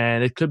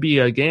 and it could be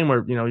a game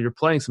where you're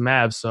playing some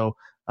Mavs, so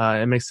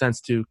it makes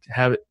sense to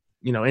have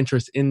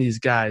interest in these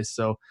guys.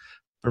 So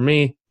for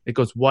me, it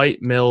goes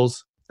White,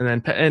 Mills,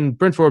 and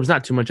Bryn Forbes.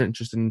 Not too much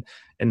interest in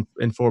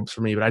Forbes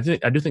for me, but I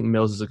do think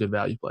Mills is a good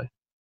value play.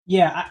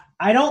 Yeah,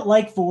 I don't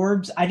like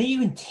Forbes. I think you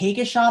can take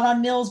a shot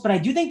on Mills, but I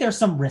do think there's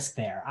some risk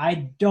there.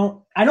 I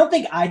don't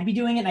think I'd be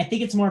doing it. And I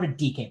think it's more of a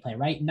DK play,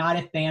 right? Not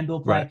a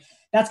FanDuel play. Right.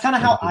 That's kind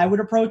of how I would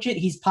approach it.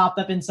 He's popped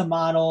up in some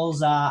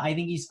models. I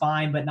think he's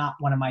fine, but not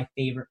one of my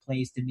favorite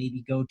plays to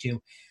maybe go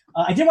to.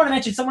 I did want to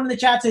mention, someone in the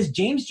chat says,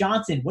 James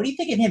Johnson, what do you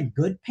think of him?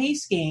 Good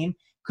pace game.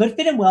 Could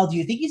fit him well. Do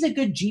you think he's a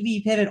good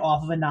GV pivot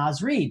off of a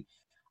Naz Reid?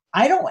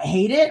 I don't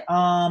hate it.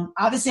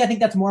 Obviously, I think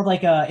that's more of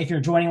like if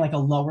you're joining like a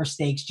lower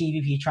stakes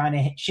GVP trying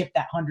to ship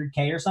that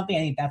 100K or something, I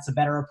think that's a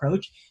better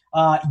approach.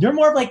 You're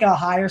more of like a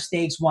higher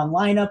stakes one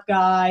lineup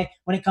guy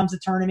when it comes to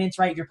tournaments,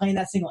 right? You're playing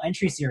that single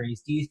entry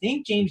series. Do you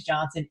think James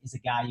Johnson is a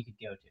guy you could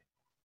go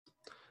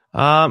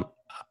to?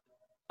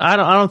 I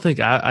don't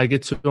think I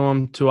get to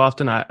him too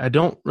often. I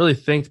don't really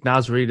think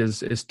Naz Reid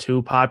is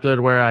too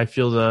popular where I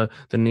feel the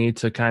need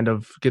to kind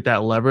of get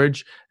that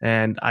leverage.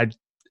 And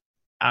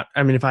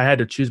I mean, if I had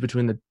to choose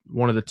between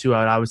one of the two,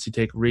 I would obviously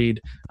take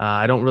Reid.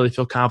 I don't really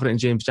feel confident in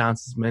James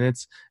Johnson's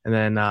minutes. And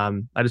then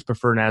I just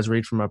prefer Naz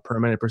Reid from a per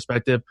minute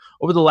perspective.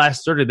 Over the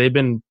last 30, they've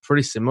been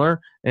pretty similar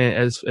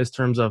as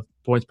terms of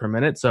points per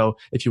minute. So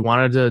if you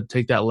wanted to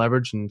take that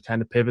leverage and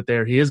kind of pivot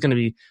there, he is going to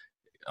be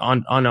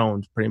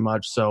unowned pretty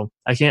much. So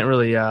I can't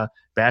really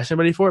bash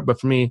anybody for it. But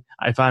for me,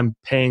 if I'm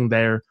paying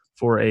there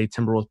for a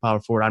Timberwolves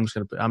power forward, I'm just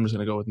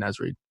gonna go with Naz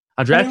Reid.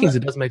 On DraftKings,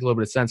 it does make a little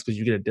bit of sense because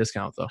you get a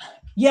discount though.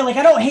 Yeah, like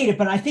I don't hate it,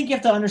 but I think you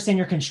have to understand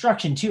your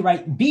construction too,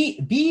 right?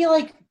 Be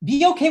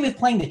okay with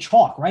playing the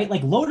chalk, right?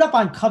 Like load up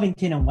on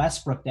Covington and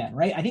Westbrook then,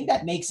 right? I think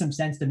that makes some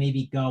sense to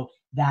maybe go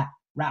that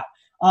route.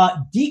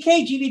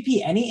 DK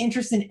GVP, any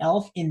interest in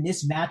Elf in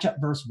this matchup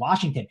versus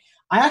Washington?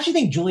 I actually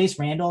think Julius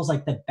Randle is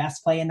like the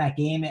best play in that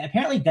game.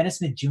 Apparently Dennis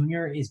Smith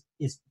Jr. is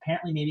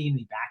apparently maybe going to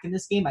be back in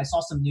this game. I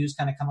saw some news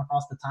kind of come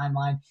across the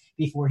timeline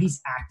before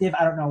he's active.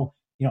 I don't know,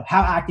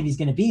 how active he's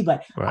going to be,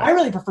 but right. I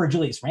really prefer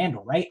Julius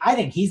Randle, right? I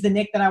think he's the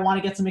Nick that I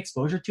want to get some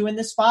exposure to in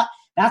this spot.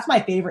 That's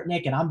my favorite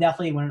Nick, and I'm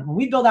definitely, when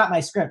we build out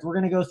my script, we're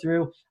going to go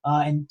through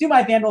and do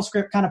my FanDuel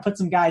script, kind of put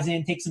some guys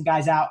in, take some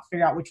guys out,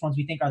 figure out which ones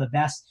we think are the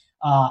best.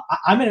 I'm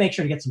going to make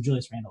sure to get some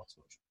Julius Randle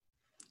exposure.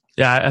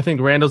 Yeah, I think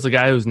Randall's a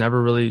guy who's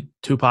never really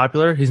too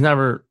popular. He's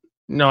never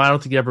I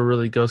don't think he ever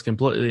really goes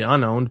completely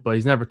unowned, but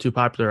he's never too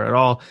popular at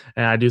all.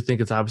 And I do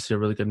think it's obviously a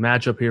really good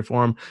matchup here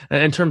for him.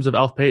 And in terms of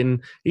Elf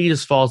Payton, he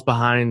just falls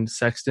behind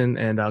Sexton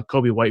and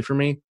Kobe White for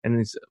me, and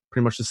he's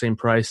pretty much the same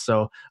price.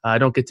 So I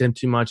don't get to him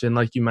too much. And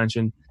like you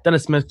mentioned,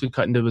 Dennis Smith could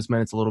cut into his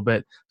minutes a little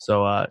bit.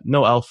 So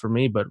no Elf for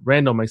me, but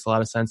Randall makes a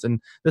lot of sense. And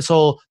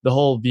the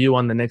whole view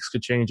on the Knicks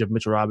could change if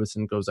Mitchell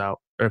Robinson goes out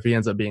or if he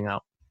ends up being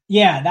out.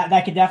 Yeah,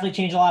 that could definitely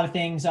change a lot of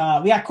things.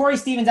 We got Corey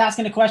Stevens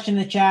asking a question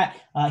in the chat.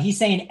 He's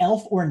saying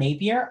Elf or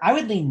Napier. I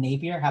would lean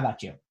Napier. How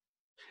about you?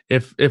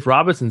 If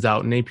Robinson's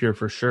out, Napier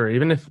for sure.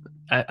 Even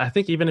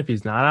if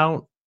he's not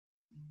out,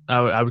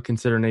 I would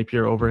consider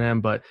Napier over him.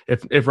 But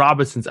if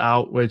Robinson's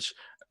out, which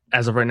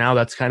as of right now,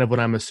 that's kind of what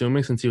I'm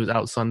assuming since he was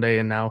out Sunday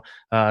and now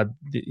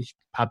he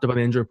popped up on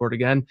the injury report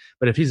again.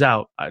 But if he's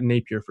out,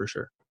 Napier for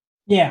sure.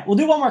 Yeah, we'll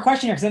do one more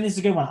question here because I think this is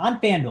a good one.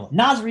 On FanDuel,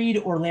 Naz Reid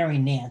or Larry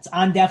Nance?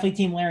 I'm definitely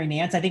team Larry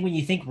Nance. I think when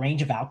you think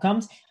range of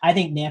outcomes, I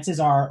think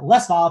Nance's are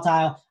less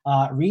volatile.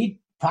 Reid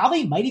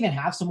probably might even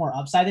have some more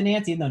upside than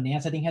Nance, even though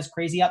Nance I think has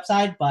crazy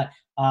upside. But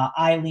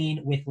I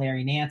lean with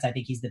Larry Nance. I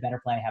think he's the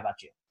better play. How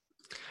about you?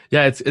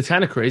 Yeah, it's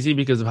kind of crazy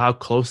because of how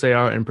close they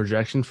are in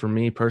projection for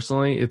me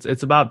personally.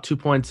 It's about 2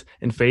 points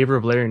in favor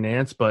of Larry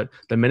Nance, but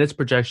the minutes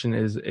projection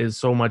is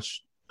so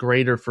much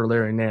greater for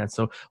Larry Nance.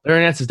 So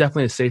Larry Nance is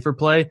definitely a safer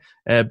play,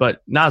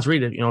 but Naz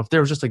Reid, if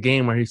there was just a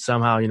game where he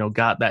somehow,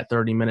 got that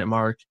 30-minute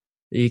mark,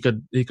 he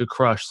could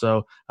crush.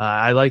 So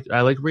I like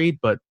Reid,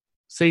 but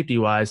safety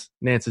wise,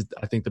 Nance is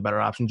I think the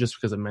better option just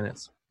because of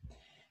minutes.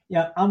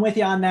 Yeah, I'm with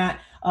you on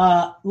that.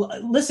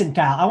 Listen,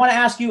 Kyle, I want to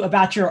ask you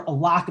about your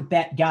lock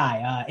bet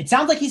guy. It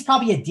sounds like he's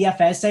probably a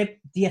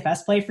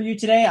DFS play for you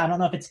today. I don't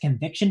know if it's a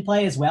conviction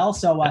play as well.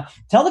 So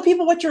tell the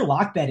people what your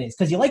lock bet is,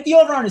 because you like the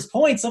over on his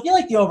points. So if you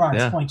like the over on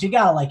his points, you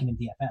got to like him in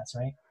DFS,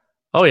 right?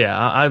 Oh yeah,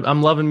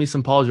 I'm loving me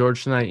some Paul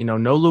George tonight. You know,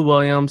 no Lou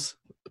Williams.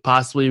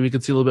 Possibly we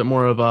could see a little bit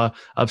more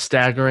of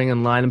staggering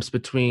and lineups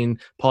between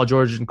Paul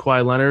George and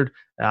Kawhi Leonard.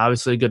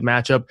 Obviously a good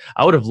matchup.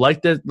 I would have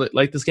liked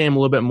this game a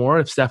little bit more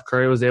if Steph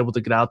Curry was able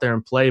to get out there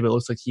and play, but it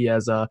looks like he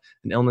has an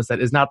illness that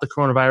is not the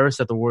coronavirus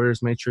that the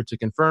Warriors made sure to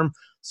confirm.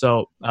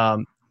 So,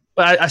 but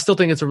I still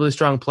think it's a really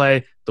strong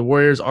play. The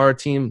Warriors are a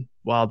team.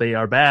 While they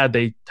are bad,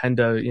 they tend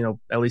to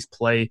at least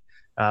play.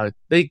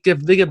 They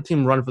give the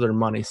team a run for their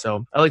money.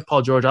 So I like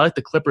Paul George. I like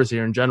the Clippers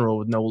here in general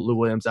with no Lou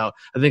Williams out.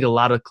 I think a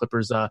lot of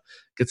Clippers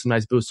get some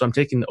nice boosts. So I'm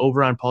taking the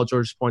over on Paul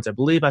George's points. I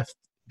believe I've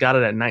got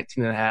it at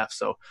 19.5.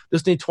 So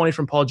just need 20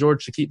 from Paul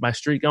George to keep my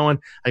streak going.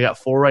 I got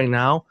 4 right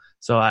now.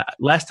 So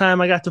last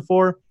time I got to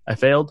 4, I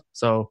failed.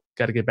 So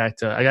I got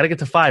to get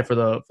to 5 for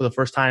the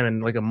first time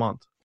in like a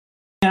month.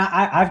 Yeah,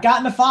 I've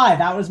gotten to 5.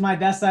 That was my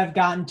best I've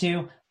gotten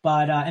to.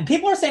 But and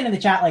people are saying in the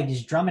chat, like,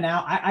 is Drummond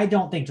out? I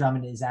don't think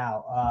Drummond is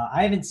out.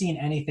 I haven't seen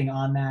anything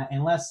on that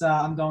unless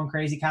I'm going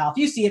crazy. Kyle, if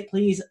you see it,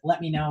 please let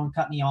me know and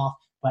cut me off.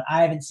 But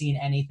I haven't seen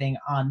anything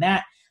on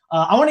that.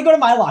 I want to go to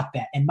my lock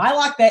bet. And my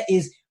lock bet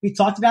is, we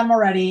talked about him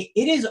already.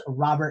 It is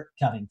Robert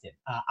Covington.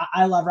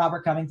 I love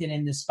Robert Covington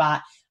in this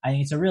spot. I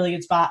think it's a really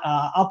good spot.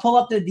 I'll pull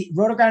up the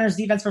RotoGrinders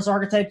defense versus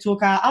archetype tool,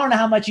 Kyle. I don't know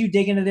how much you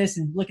dig into this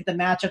and look at the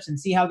matchups and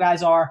see how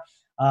guys are.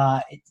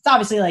 It's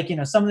obviously like,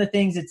 some of the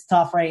things it's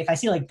tough, right? If I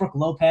see like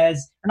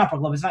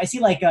if I see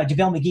like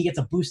JaVale McGee gets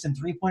a boost in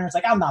 3-pointers,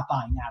 like I'm not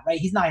buying that, right?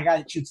 He's not a guy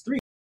that shoots 3.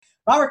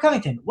 Robert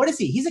Covington, what is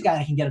he? He's a guy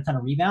that can get a ton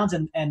of rebounds,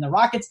 and the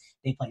Rockets,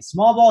 they play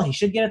small ball. He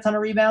should get a ton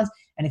of rebounds.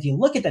 And if you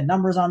look at the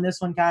numbers on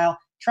this one, Kyle,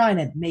 trying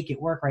to make it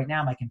work right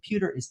now, my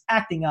computer is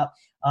acting up.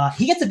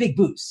 He gets a big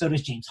boost. So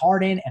does James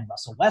Harden and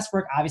Russell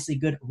Westbrook. Obviously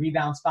good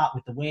rebound spot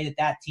with the way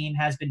that team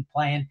has been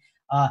playing.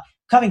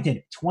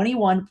 Covington,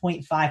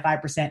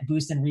 21.55%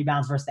 boost in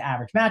rebounds versus the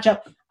average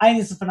matchup. I think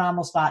this is a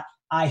phenomenal spot.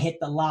 I hit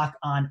the lock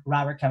on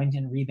Robert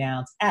Covington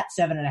rebounds at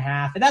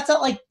 7.5. And that's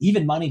not like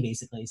even money,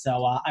 basically.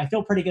 So I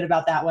feel pretty good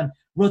about that one.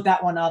 Wrote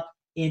that one up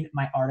in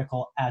my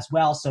article as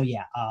well. So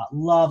yeah,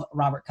 love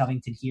Robert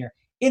Covington here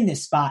in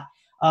this spot.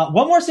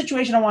 One more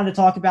situation I wanted to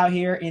talk about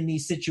here in the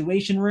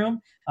situation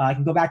room. I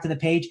can go back to the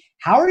page.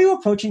 How are you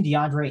approaching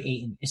DeAndre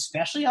Ayton,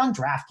 especially on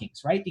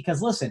DraftKings, right?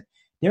 Because listen,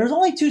 there's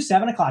only 2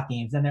 7:00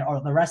 games, and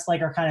the rest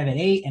are kind of at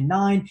 8 and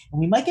 9, and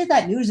we might get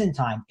that news in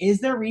time. Is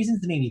there reasons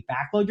to maybe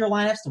backload your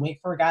lineups to wait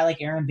for a guy like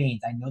Aaron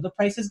Baines? I know the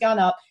price has gone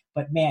up,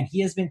 but man,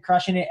 he has been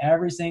crushing it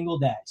every single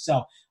day.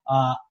 So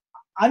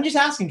I'm just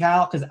asking,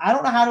 Kyle, because I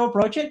don't know how to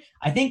approach it.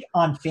 I think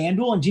on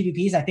FanDuel and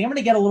GPPs, I think I'm going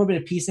to get a little bit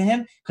of piece of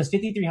him because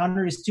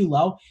 5,300 is too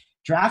low.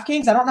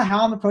 DraftKings, I don't know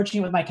how I'm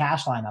approaching it with my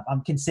cash lineup.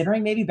 I'm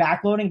considering maybe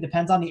backloading.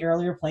 Depends on the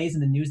earlier plays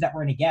and the news that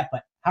we're going to get,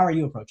 but how are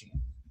you approaching it?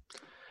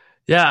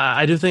 Yeah,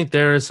 I do think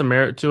there is some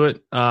merit to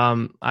it.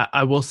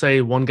 I will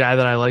say one guy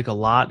that I like a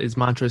lot is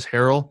Montrezl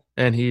Harrell,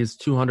 and he's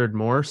 200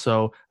 more,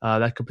 so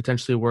that could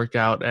potentially work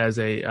out as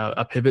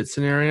a pivot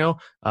scenario.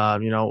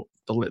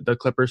 The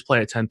Clippers play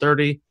at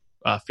 10:30,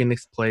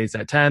 Phoenix plays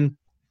at 10.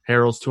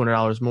 Harrell's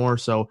 $200 more,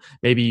 so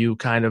maybe you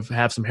kind of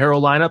have some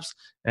Harrell lineups,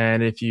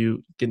 and if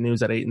you get news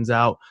that Ayton's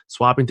out,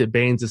 swapping to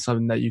Baines is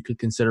something that you could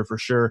consider for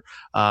sure.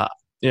 I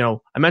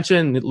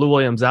mentioned Lou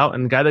Williams out,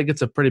 and the guy that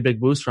gets a pretty big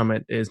boost from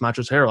it is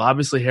Montrezl Harrell.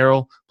 Obviously,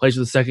 Harrell plays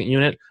with the second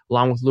unit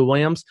along with Lou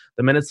Williams.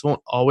 The minutes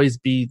won't always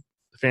be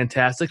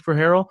fantastic for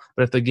Harrell,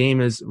 but if the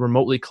game is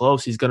remotely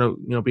close, he's going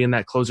to be in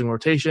that closing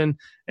rotation,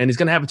 and he's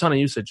going to have a ton of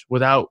usage.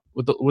 With no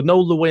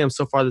Lou Williams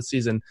so far this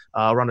season,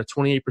 around a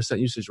 28%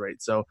 usage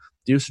rate. So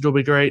the usage will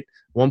be great.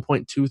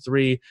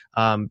 1.23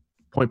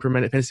 point per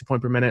minute, fantasy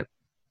point per minute,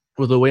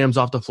 with the Williams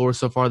off the floor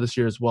so far this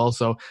year as well.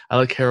 So I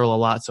like Harrell a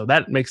lot. So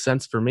that makes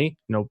sense for me.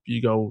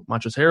 You go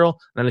Montrezl Harrell,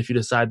 and then if you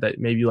decide that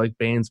maybe you like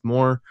Baines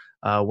more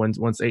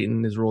once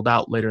Ayton is ruled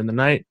out later in the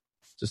night,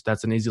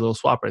 that's an easy little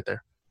swap right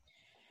there.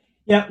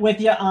 Yeah, with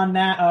you on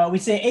that. We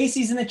say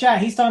AC's in the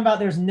chat. He's talking about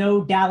there's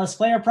no Dallas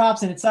player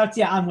props, and it sucks.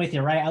 Yeah, I'm with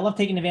you, right? I love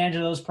taking advantage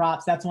of those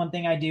props. That's one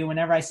thing I do.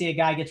 Whenever I see a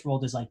guy gets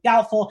rolled as like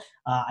doubtful,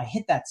 I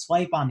hit that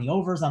swipe on the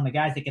overs on the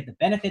guys that get the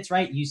benefits,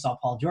 right? You saw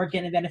Paul George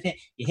getting a benefit.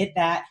 You hit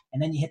that,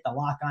 and then you hit the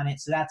lock on it.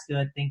 So that's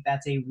good. I think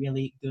that's a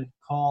really good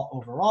call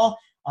overall.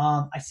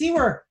 I see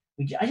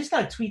I just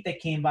got a tweet that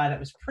came by that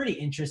was pretty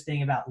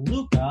interesting about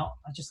Luka.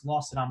 I just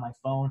lost it on my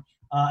phone.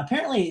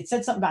 Apparently, it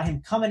said something about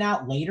him coming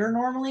out later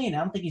normally, and I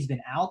don't think he's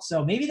been out.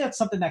 So maybe that's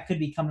something that could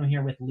be coming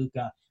here with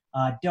Luka.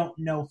 Don't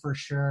know for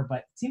sure, but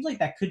it seems like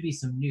that could be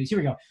some news. Here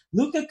we go.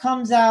 Luka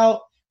comes out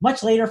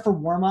much later for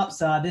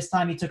warmups. This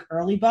time he took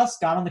early bus,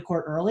 got on the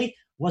court early,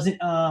 wasn't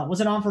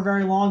on for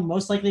very long,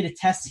 most likely to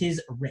test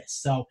his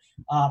wrist. So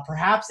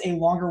perhaps a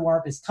longer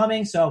warmup is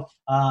coming. So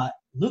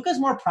Luka's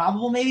more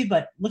probable maybe,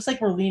 but looks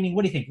like we're leaning.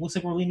 What do you think? Looks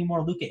like we're leaning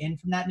more Luka in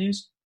from that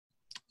news.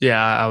 Yeah,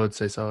 I would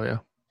say so. Yeah.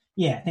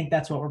 Yeah, I think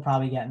that's what we're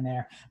probably getting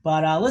there.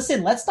 But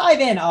listen, let's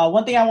dive in.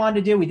 One thing I wanted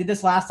to do, we did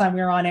this last time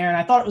we were on air, and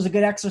I thought it was a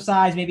good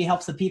exercise, maybe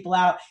helps the people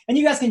out. And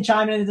you guys can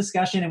chime in the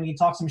discussion, and we can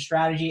talk some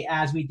strategy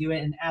as we do it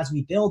and as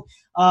we build.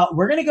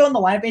 We're going to go in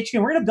the lineup HQ,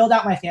 and we're going to build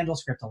out my FanDuel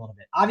script a little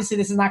bit. Obviously,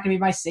 this is not going to be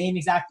my same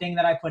exact thing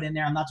that I put in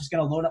there. I'm not just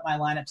going to load up my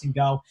lineups and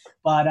go,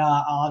 but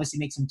I'll obviously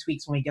make some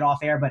tweaks when we get off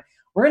air. But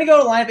we're going to go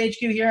to lineup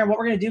HQ here, and what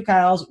we're going to do,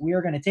 Kyle, is we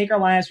are going to take our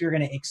lineups, we're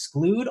going to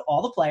exclude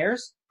all the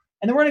players,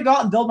 and then we're going to go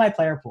out and build my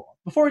player pool.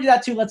 Before we do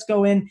that, too, let's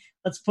go in.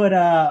 Let's put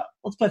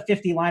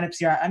 50 lineups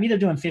here. I'm either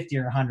doing 50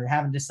 or 100.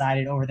 Haven't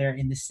decided over there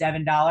in the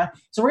 $7.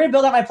 So we're going to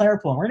build out my player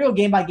pool. We're going to go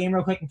game by game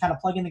real quick and kind of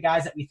plug in the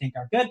guys that we think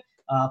are good,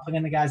 plug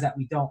in the guys that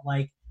we don't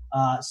like.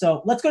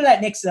 So let's go to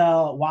that Knicks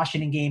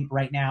Washington game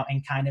right now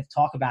and kind of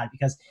talk about it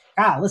because,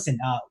 Kyle, listen,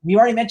 we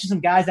already mentioned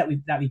some guys that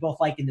we both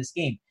like in this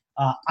game.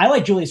 I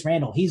like Julius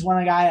Randle. He's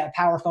one guy at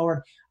power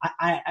forward.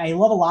 I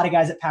love a lot of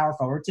guys at power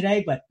forward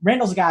today, but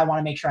Randle's a guy I want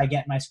to make sure I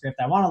get in my script.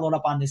 I want to load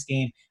up on this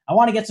game. I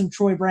want to get some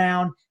Troy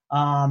Brown.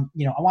 I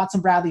want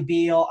some Bradley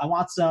Beal. I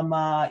want some,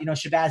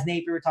 Shabazz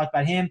Napier. We talked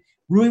about him.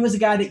 Rui was a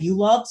guy that you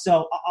loved,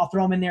 so I'll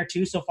throw him in there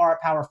too. So far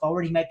at power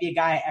forward, he might be a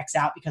guy I X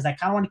out because I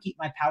kind of want to keep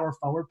my power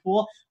forward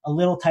pool a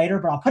little tighter,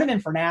 but I'll put him in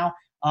for now.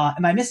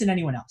 Am I missing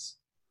anyone else?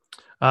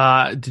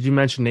 Did you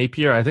mention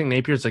Napier? I think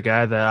Napier's a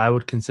guy that I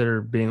would consider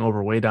being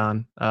overweight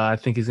on. I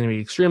think he's going to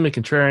be extremely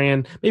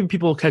contrarian. Maybe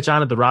people will catch on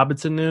to the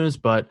Robinson news,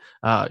 but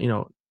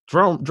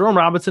Jerome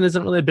Robinson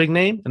isn't really a big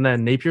name, and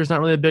then Napier's not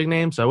really a big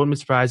name, so I wouldn't be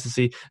surprised to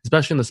see,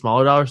 especially in the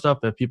smaller dollar stuff,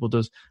 if people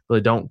just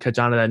really don't catch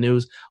on to that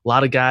news. A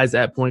lot of guys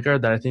at point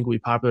guard that I think will be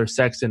popular: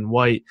 Sexton,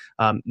 White,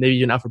 maybe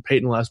even Alfred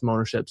Payton will have some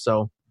ownership.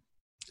 So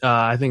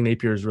I think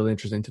Napier is really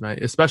interesting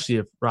tonight, especially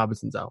if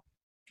Robinson's out.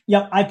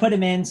 Yep, I put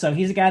him in. So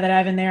he's a guy that I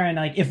have in there. And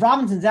like if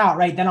Robinson's out,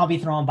 right, then I'll be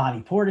throwing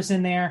Bobby Portis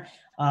in there.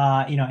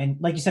 And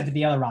like you said for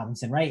the other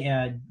Robinson,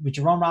 right? With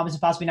Jerome Robinson,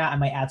 possibly not. I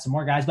might add some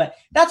more guys, but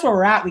that's where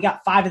we're at. We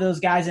got 5 of those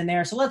guys in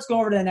there. So let's go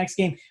over to the next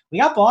game. We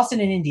got Boston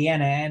and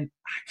Indiana. And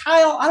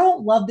Kyle, I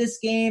don't love this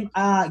game.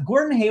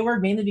 Gordon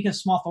Hayward, mainly because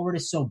small forward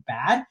is so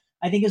bad,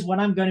 I think is what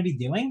I'm going to be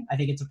doing. I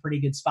think it's a pretty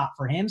good spot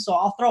for him. So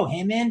I'll throw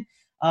him in.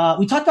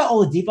 We talked about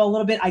Oladipo a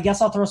little bit. I guess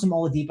I'll throw some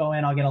Oladipo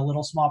in. I'll get a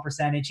little small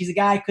percentage. He's a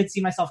guy I could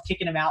see myself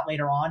kicking him out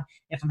later on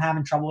if I'm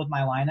having trouble with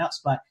my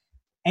lineups. But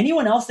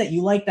anyone else that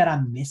you like that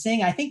I'm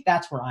missing, I think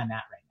that's where I'm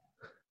at right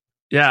now.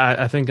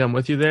 Yeah, I think I'm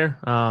with you there.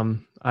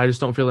 I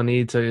just don't feel the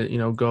need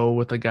to, go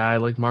with a guy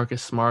like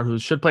Marcus Smart, who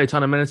should play a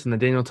ton of minutes, and the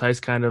Daniel Tice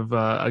kind of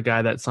a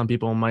guy that some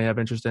people might have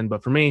interest in.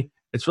 But for me,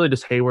 it's really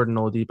just Hayward and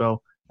Oladipo.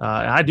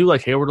 I do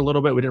like Hayward a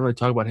little bit. We didn't really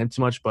talk about him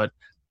too much, but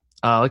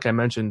like I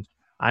mentioned,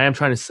 I am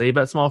trying to save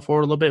that small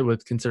forward a little bit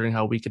with considering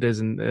how weak it is,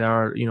 and there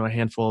are a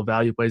handful of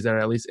value plays that are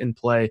at least in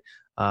play.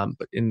 He's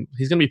going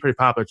to be pretty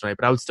popular tonight,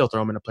 but I would still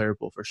throw him in a player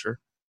pool for sure.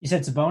 You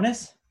said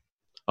Sabonis?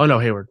 Oh no,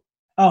 Hayward.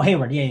 Oh,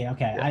 Hayward. Yeah.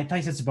 Okay. Yeah. I thought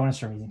you said Sabonis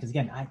for a reason because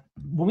again,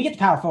 when we get to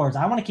power forwards,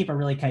 I want to keep a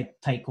really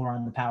tight core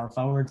on the power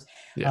forwards.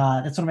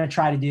 Yeah. That's what I'm going to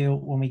try to do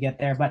when we get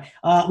there. But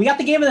we got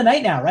the game of the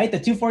night now, right? The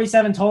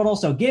 247 total.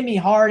 So give me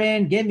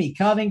Harden, give me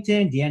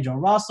Covington, D'Angelo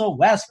Russell,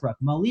 Westbrook,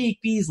 Malik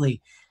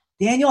Beasley.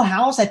 Daniel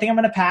House, I think I'm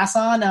going to pass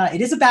on.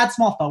 It is a bad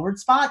small forward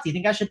spot. Do you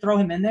think I should throw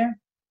him in there?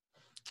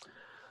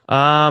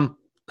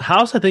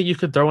 House, I think you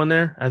could throw in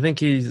there. I think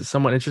he's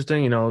somewhat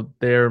interesting.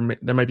 There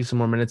might be some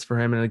more minutes for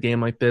him in a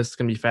game like this. It's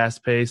going to be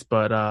fast-paced,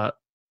 but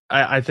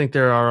I think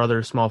there are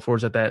other small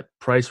forwards at that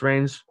price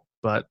range.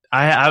 But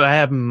I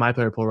have him in my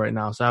player pool right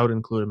now, so I would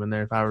include him in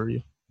there if I were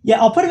you. Yeah,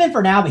 I'll put him in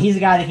for now, but he's a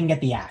guy that can get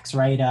the axe,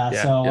 right?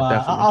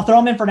 I'll throw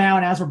him in for now,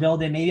 and as we're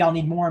building, maybe I'll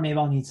need more, maybe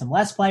I'll need some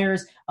less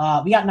players.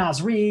 We got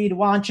Naz Reid,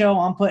 Juancho,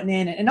 I'm putting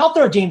in, and I'll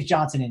throw James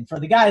Johnson in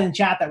for the guy in the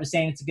chat that was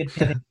saying it's a good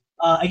pivot.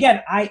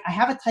 Again, I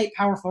have a tight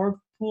power forward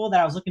pool that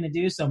I was looking to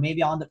do, so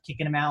maybe I'll end up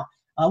kicking him out.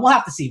 We'll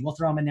have to see. We'll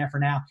throw him in there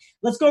for now.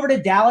 Let's go over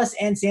to Dallas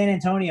and San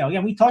Antonio.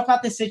 Again, we talked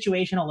about this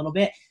situation a little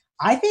bit.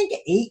 I think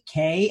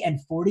 8K and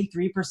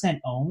 43%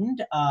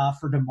 owned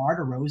for DeMar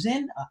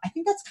DeRozan. I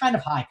think that's kind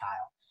of high,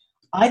 Kyle.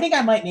 I think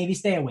I might maybe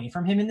stay away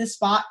from him in this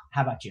spot.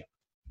 How about you?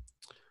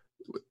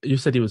 You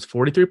said he was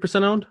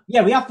 43% owned?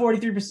 Yeah, we got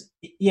 43%.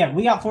 Yeah,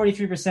 we got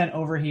 43%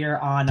 over here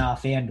on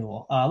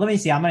FanDuel. Let me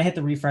see. I'm going to hit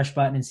the refresh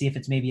button and see if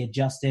it's maybe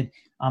adjusted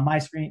on my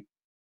screen.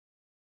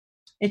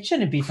 It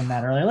shouldn't be from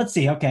that earlier. Let's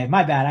see. Okay,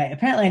 my bad.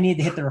 Apparently I need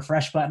to hit the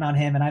refresh button on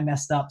him, and I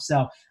messed up.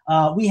 So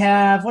what do we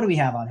have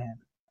on him?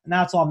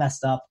 Now it's all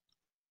messed up.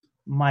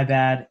 My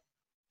bad.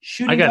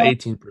 I got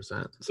 18%.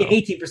 So. Yeah,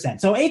 18%.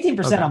 So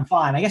 18%, okay. I'm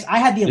fine. I guess I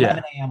had the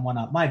 11 a.m. one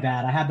up. My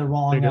bad. I had the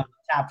wrong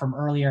tab from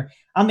earlier.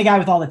 I'm the guy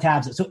with all the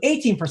tabs. So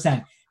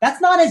 18%. That's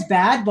not as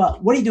bad,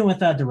 but what are you doing with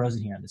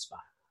DeRozan here in this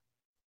spot?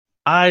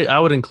 I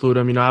would include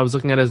him. I was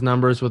looking at his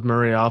numbers with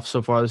Murray off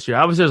so far this year.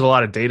 Obviously, there's a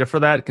lot of data for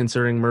that,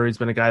 considering Murray's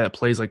been a guy that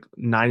plays like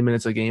 9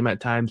 minutes a game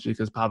at times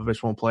because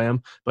Popovich won't play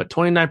him. But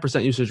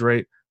 29% usage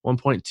rate,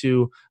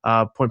 1.2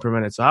 point per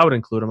minute. So I would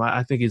include him.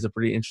 I think he's a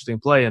pretty interesting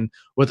play. And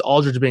with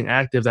Aldridge being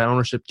active, that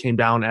ownership came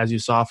down, as you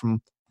saw,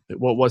 from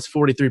what was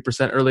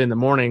 43% early in the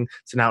morning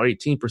to now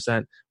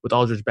 18% with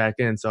Aldridge back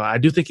in. So I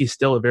do think he's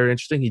still very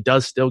interesting. He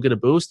does still get a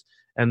boost.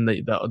 and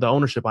the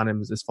ownership on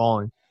him is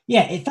falling.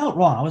 Yeah, it felt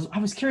wrong. I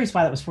was curious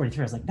why that was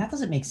 43. I was like, that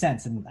doesn't make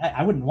sense, and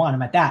I wouldn't want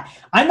him at that.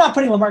 I'm not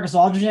putting LaMarcus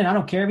Aldridge in. I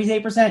don't care if he's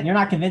 8%. You're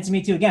not convincing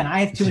me to. Again,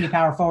 I have too many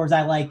power forwards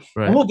I like,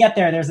 and we'll get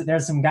there.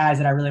 There's some guys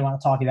that I really want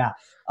to talk about.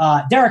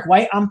 Derek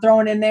White, I'm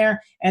throwing in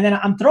there, and then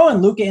I'm throwing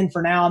Luka in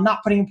for now. I'm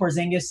not putting in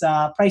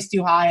Porzingis. Price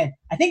too high, and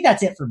I think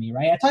that's it for me,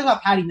 right? I talked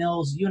about Patty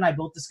Mills. You and I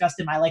both discussed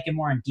him. I like him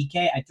more on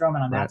DK. I throw him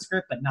in on that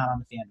script, but not on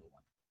the FanDuel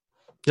one.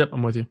 Yep,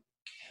 I'm with you.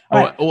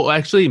 Right. Well,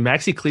 actually,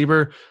 Maxi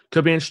Kleber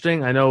could be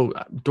interesting. I know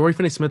Dorian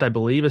Finney-Smith, I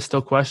believe, is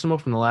still questionable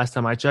from the last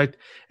time I checked.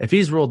 If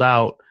he's ruled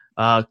out,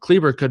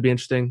 Kleber could be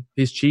interesting.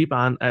 He's cheap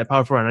at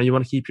power forward. I know you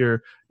want to keep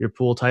your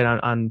pool tight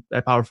on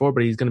at power forward,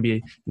 but he's going to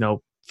be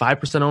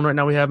 5% owned right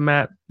now. We have him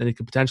at, and he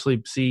could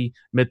potentially see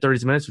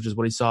mid-30s minutes, which is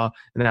what he saw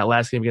in that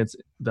last game against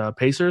the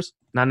Pacers.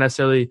 Not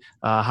necessarily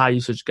a high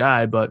usage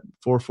guy, but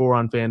 4-4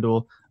 on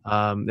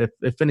FanDuel.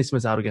 If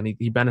Finney-Smith's out again,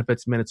 he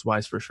benefits minutes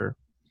wise for sure.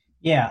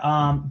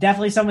 Yeah,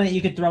 definitely someone that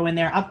you could throw in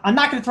there. I'm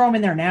not going to throw him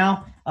in there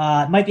now.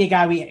 It might be a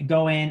guy we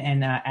go in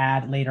and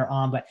add later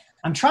on, but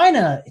I'm trying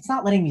to. It's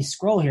not letting me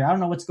scroll here. I don't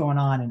know what's going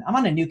on, and I'm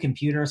on a new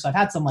computer, so I've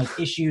had some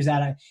issues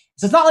so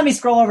it's not letting me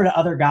scroll over to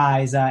other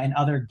guys and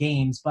other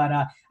games. But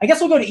I guess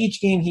we'll go to each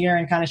game here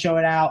and kind of show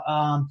it out.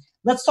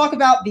 Let's talk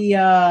about the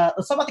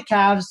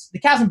Cavs,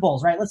 and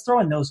Bulls, right? Let's throw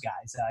in those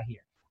guys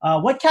here.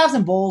 What Cavs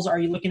and Bulls are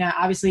you looking at?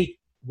 Obviously,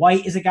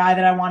 White is a guy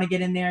that I want to get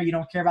in there. You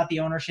don't care about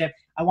the ownership.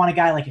 I want a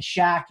guy like a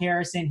Shaq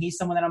Harrison. He's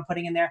someone that I'm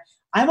putting in there.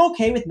 I'm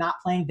okay with not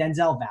playing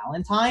Denzel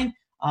Valentine.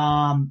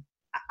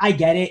 I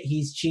get it.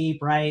 He's cheap,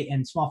 right?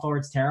 And small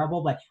forward's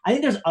terrible. But I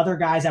think there's other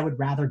guys I would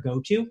rather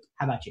go to.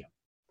 How about you?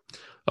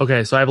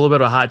 Okay, so I have a little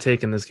bit of a hot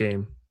take in this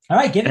game. All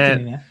right, give it to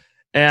me, man.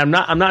 And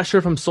I'm not sure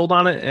if I'm sold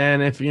on it.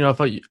 And if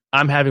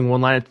I'm having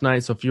one lineup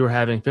tonight, so if you were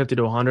having 50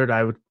 to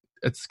 100,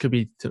 it could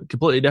be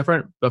completely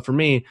different. But for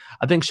me,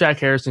 I think Shaq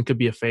Harrison could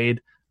be a fade.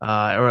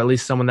 Or at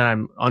least someone that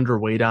I'm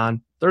underweight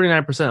on.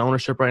 39%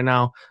 ownership right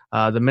now.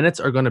 The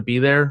minutes are going to be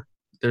there.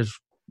 There's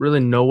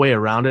really no way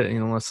around it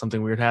unless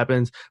something weird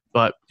happens.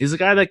 But he's a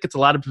guy that gets a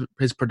lot of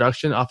his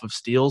production off of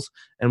steals.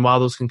 And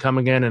while those can come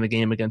again in a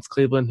game against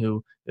Cleveland,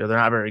 who they're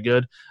not very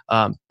good,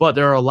 but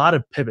there are a lot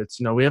of pivots.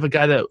 We have a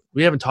guy that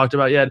we haven't talked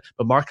about yet,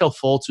 but Markelle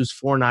Fultz, who's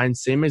 4.9,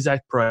 same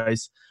exact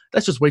price.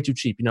 That's just way too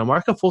cheap.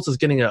 Markelle Fultz is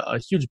getting a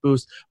huge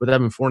boost with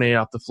Evan Fournier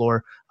off the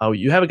floor.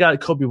 You have a guy like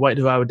Kobe White,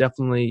 who I would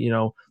definitely,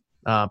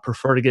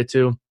 prefer to get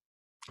to.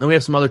 And we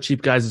have some other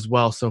cheap guys as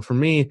well. So for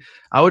me,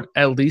 I would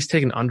at least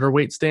take an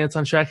underweight stance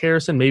on Shaq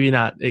Harrison. Maybe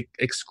not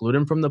exclude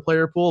him from the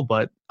player pool,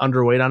 but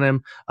underweight on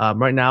him.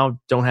 Right now,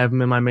 don't have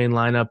him in my main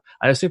lineup.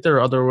 I just think there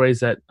are other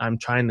ways that I'm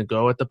trying to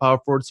go at the power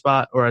forward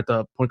spot or at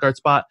the point guard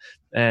spot.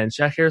 And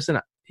Shaq Harrison,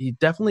 he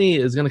definitely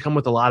is going to come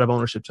with a lot of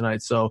ownership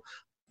tonight. So,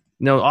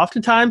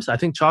 oftentimes I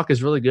think chalk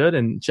is really good,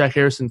 and Shaq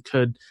Harrison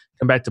could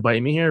come back to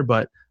bite me here.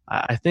 But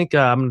I think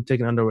I'm going to take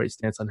an underweight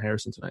stance on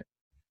Harrison tonight.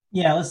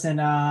 Yeah, listen,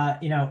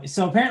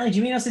 so apparently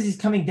Jamino says he's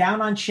coming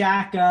down on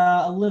Shaq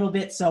a little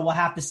bit, so we'll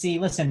have to see.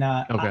 Listen,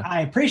 okay.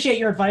 I appreciate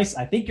your advice.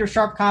 I think you're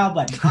sharp, Kyle,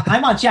 but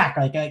I'm on Shaq.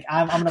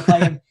 I'm going to play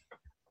him.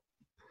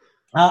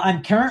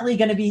 I'm currently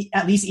going to be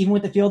at least even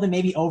with the field and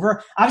maybe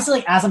over.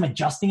 Obviously, as I'm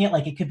adjusting it,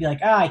 it could be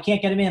I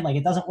can't get him in.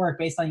 It doesn't work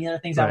based on the other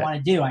things I want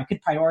to do. I could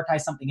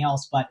prioritize something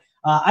else, but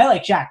I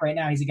like Shaq right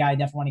now. He's a guy I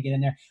definitely want to get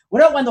in there.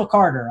 What about Wendell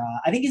Carter?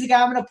 I think he's a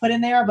guy I'm going to put in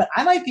there, but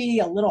I might be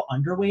a little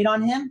underweight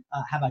on him.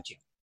 How about you?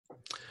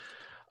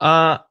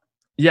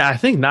 Yeah, I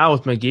think now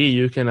with McGee,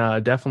 you can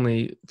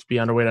definitely be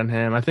underweight on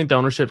him. I think the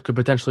ownership could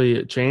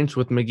potentially change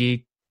with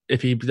McGee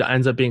if he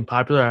ends up being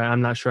popular.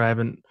 I'm not sure. I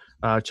haven't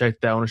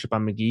checked the ownership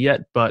on McGee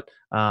yet, but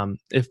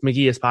if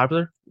McGee is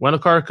popular, Wendell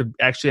Carter could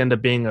actually end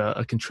up being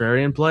a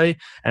contrarian play.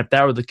 And if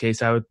that were the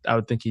case, I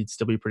would think he'd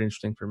still be pretty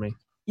interesting for me.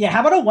 Yeah, how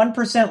about a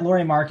 1%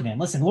 Lauri Markkanen?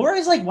 Listen,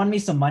 Lauri's won me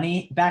some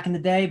money back in the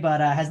day, but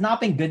has not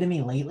been good to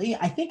me lately.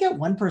 I think at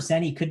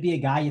 1%, he could be a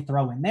guy you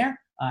throw in there.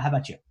 How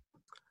about you?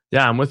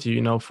 Yeah, I'm with you.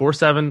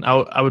 4-7.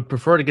 I would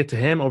prefer to get to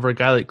him over a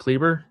guy like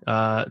Kleber.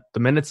 The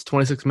minutes,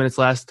 26 minutes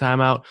last time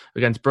out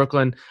against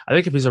Brooklyn. I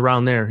think if he's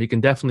around there, he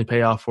can definitely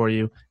pay off for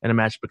you in a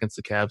matchup against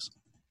the Cavs.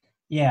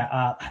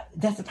 Yeah,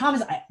 that's the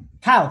problem is,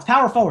 Kyle, it's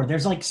power forward.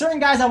 There's certain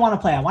guys I want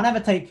to play. I want to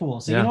have a tight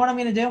pool. So You know what I'm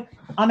going to do?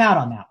 I'm out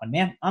on that one,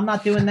 man. I'm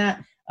not doing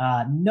that.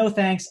 No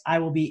thanks. I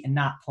will be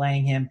not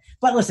playing him.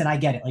 But listen, I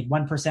get it.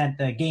 1%,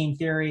 the game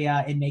theory,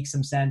 it makes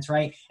some sense,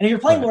 right? And if you're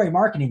playing Lauri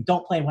Markkanen,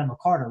 don't play Wendell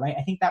Carter, right?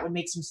 I think that would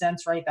make some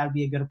sense, right? That would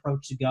be a good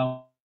approach to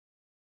go.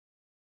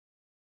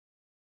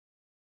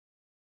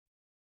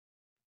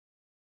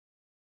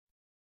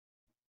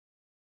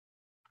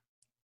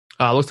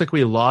 Looks like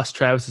we lost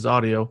Travis's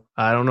audio.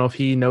 I don't know if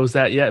he knows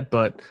that yet,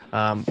 but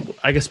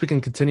I guess we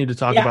can continue to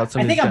talk about some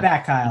I of think these I'm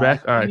back, Kyle.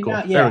 Back? All right, cool.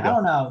 Yeah, I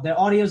don't know. The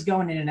audio's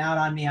going in and out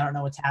on me. I don't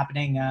know what's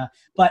happening.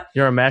 But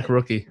you're a Mac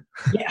rookie.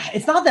 Yeah,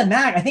 it's not the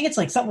Mac. I think it's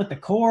like something with the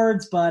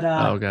cords, but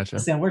oh, gotcha.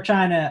 Listen, we're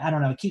trying to, I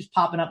don't know, it keeps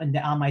popping up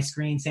on my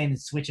screen saying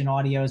it's switching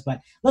audios, but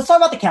let's talk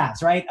about the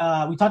Cavs, right?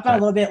 We talked about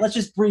it a little bit. Let's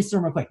just breeze through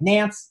them real quick.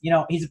 Nance,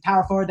 he's a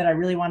power forward that I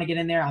really want to get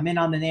in there. I'm in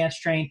on the Nance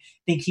train.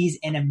 Think he's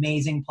an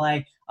amazing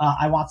play.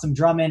 I want some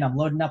Drummond. I'm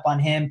loading up on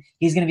him.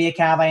 He's going to be a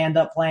Cav I end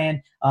up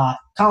playing.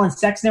 Colin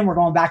Sexton, we're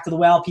going back to the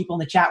well. People in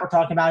the chat were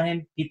talking about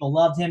him. People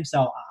loved him,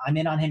 so I'm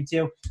in on him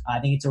too. I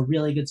think it's a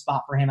really good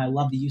spot for him. I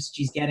love the usage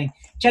he's getting.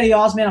 Chetty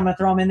Osman, I'm going to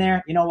throw him in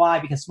there. You know why?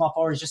 Because small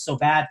forward is just so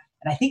bad.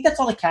 And I think that's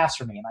all the Cavs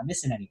for me. Am I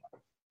missing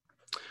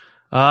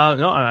anyone?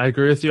 No, I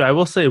agree with you. I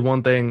will say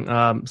one thing.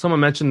 Someone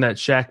mentioned that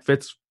Shaq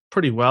fits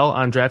pretty well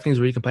on DraftKings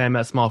where you can play him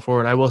at small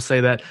forward. I will say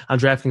that on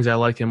DraftKings I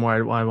like him more.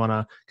 I want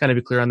to kind of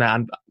be clear on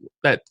that.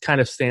 That kind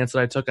of stance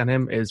that I took on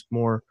him is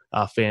more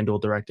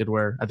FanDuel directed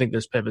where I think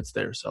there's pivots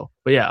there. So,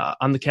 but yeah,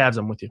 on the Cavs,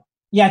 I'm with you.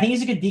 Yeah, I think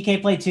he's a good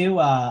DK play too.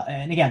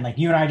 And again, like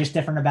you and I are just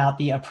different about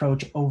the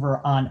approach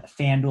over on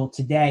FanDuel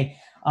today.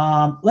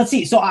 Let's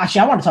see. So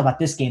actually, I want to talk about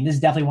this game. This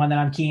is definitely one that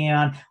I'm keying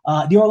on.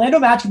 The Orlando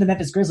match with the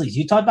Memphis Grizzlies.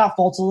 You talked about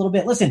Fultz a little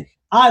bit. Listen,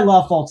 I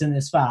love Fultz in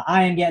this spot.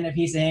 I am getting a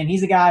piece of him.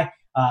 He's a guy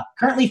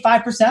currently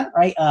 5%,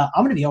 right? I'm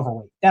going to be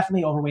overweight.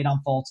 Definitely overweight on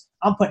Fultz.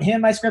 I'm putting him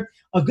in my script.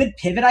 A good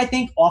pivot, I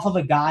think, off of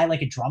a guy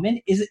like a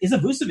Drummond is a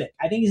Vucevic.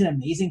 I think he's an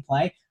amazing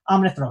play. I'm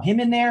going to throw him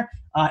in there.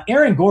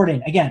 Aaron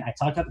Gordon, again, I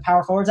talked about the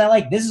power forwards I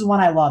like. This is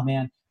one I love,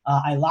 man.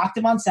 I locked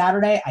him on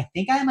Saturday. I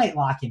think I might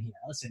lock him here.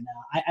 Listen,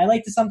 I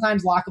like to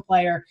sometimes lock a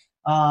player.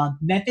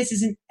 Memphis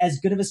isn't as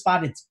good of a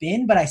spot it's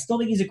been, but I still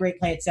think he's a great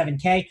play at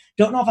 7K.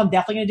 Don't know if I'm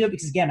definitely going to do it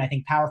because, again, I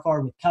think power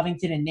forward with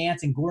Covington and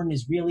Nance and Gordon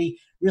is really,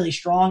 really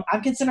strong.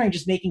 I'm considering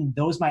just making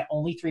those my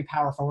only 3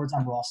 power forwards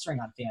I'm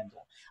rostering on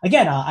FanDuel.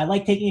 Again, I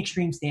like taking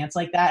extreme stance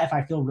like that if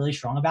I feel really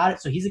strong about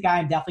it. So he's a guy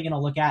I'm definitely going to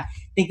look at.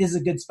 Think this is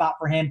a good spot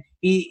for him.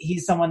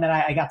 He's someone that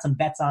I got some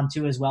bets on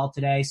too as well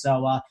today.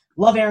 So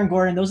love Aaron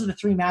Gordon. Those are the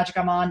 3 Magic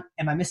I'm on.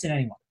 Am I missing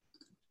anyone?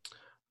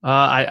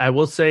 I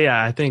will say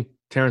I think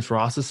Terrence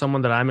Ross is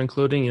someone that I'm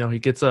including. He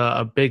gets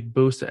a big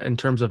boost in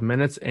terms of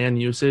minutes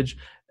and usage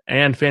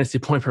and fantasy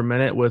point per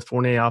minute with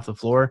Fournier off the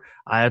floor.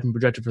 I have him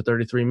projected for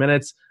 33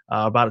 minutes,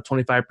 about a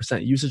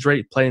 25% usage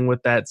rate playing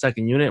with that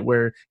second unit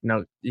where,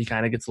 he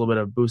kind of gets a little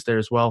bit of boost there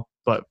as well.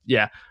 But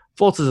yeah,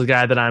 Fultz is a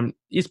guy that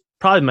he's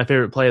probably my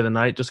favorite play of the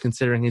night, just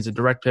considering he's a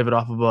direct pivot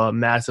off of a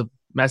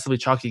massively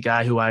chalky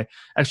guy who I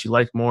actually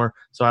like more.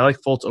 So I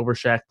like Fultz over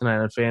Shaq tonight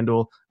on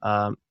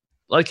FanDuel.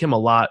 Like him a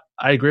lot.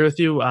 I agree with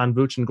you on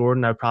Vooch and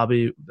Gordon. I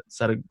probably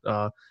set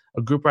a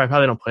group where I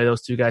probably don't play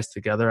those 2 guys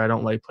together. I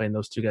don't like playing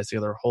those 2 guys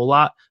together a whole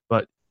lot,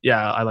 but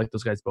yeah, I like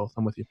those guys both.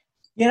 I'm with you.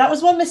 Yeah, that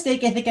was one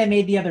mistake I think I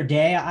made the other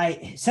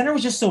day. Center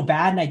was just so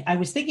bad, and I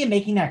was thinking of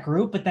making that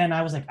group, but then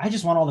I was like, I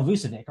just want all the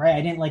Vucevic, right?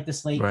 I didn't like the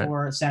slate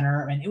for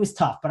center, and it was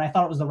tough, but I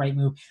thought it was the right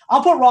move.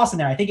 I'll put Ross in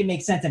there. I think it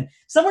makes sense. And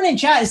someone in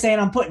chat is saying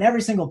I'm putting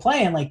every single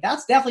play, and like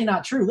that's definitely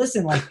not true.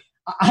 Listen, like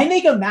I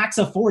make a max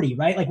of 40,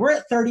 right? Like we're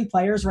at 30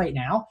 players right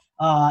now.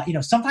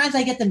 Sometimes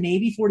I get to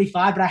maybe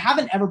 45, but I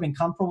haven't ever been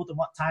comfortable with the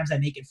times I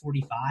make it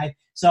 45.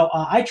 So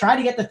I try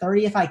to get to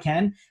 30 if I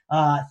can.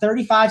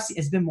 35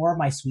 has been more of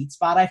my sweet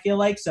spot, I feel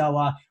like.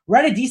 So we're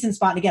at a decent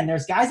spot. And again,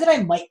 there's guys that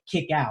I might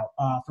kick out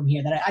from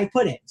here that I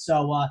put in.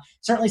 So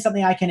certainly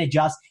something I can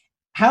adjust.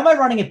 How am I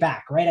running it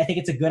back, right? I think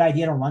it's a good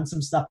idea to run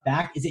some stuff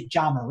back. Is it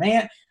Ja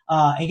Morant?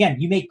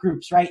 Again, you make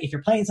groups, right? If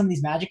you're playing some of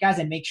these Magic guys,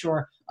 I make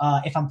sure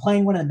if I'm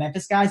playing one of the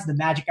Memphis guys, the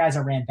Magic guys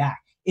are ran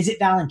back. Is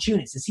it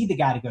Valanciunas? Is he the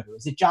guy to go to?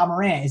 Is it Ja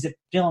Morant? Is it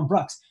Dillon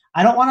Brooks?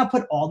 I don't want to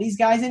put all these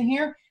guys in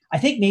here. I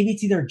think maybe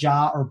it's either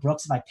Ja or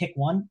Brooks if I pick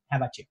one. How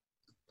about you?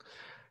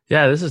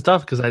 Yeah, this is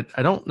tough because I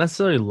don't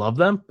necessarily love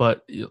them,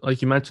 but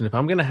like you mentioned, if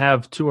I'm going to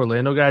have 2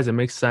 Orlando guys, it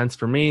makes sense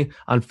for me.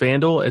 On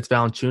FanDuel, it's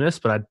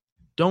Valanciunas, but I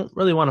don't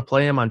really want to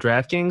play him on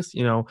DraftKings.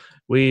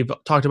 We've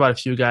talked about a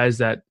few guys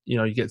that,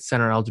 you get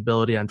center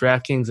eligibility on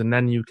DraftKings, and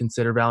then you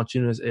consider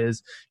Valanciunas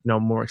is,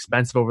 more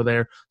expensive over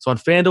there. So on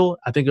FanDuel,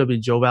 I think it would be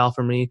Joe Val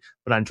for me,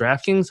 but on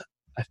DraftKings,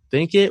 I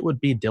think it would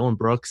be Dillon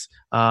Brooks.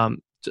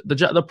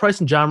 The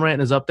price in Ja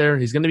Morant is up there.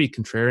 He's going to be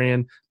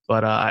contrarian,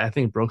 but I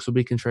think Brooks will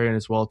be contrarian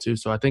as well too.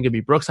 So I think it'd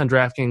be Brooks on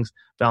DraftKings,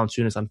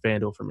 Valanciunas on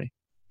FanDuel for me.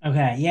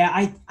 Okay,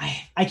 yeah,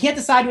 I can't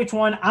decide which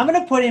one. I'm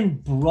going to put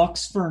in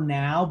Brooks for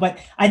now, but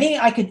I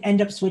think I could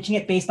end up switching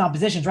it based on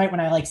positions, right? When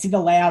I see the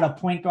layout of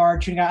point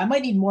guard, shooting guard, I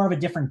might need more of a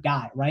different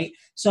guy, right?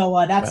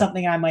 So that's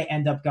something I might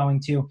end up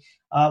going to.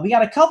 We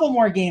got a couple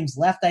more games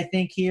left, I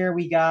think, here.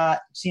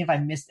 See if I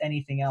missed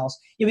anything else.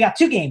 Yeah, we got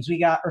 2 games. 3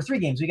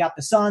 games. We got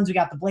the Suns, we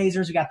got the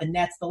Blazers, we got the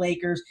Nets, the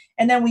Lakers,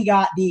 and then we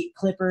got the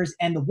Clippers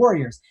and the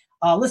Warriors.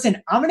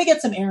 Listen, I'm going to get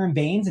some Aaron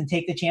Baines and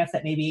take the chance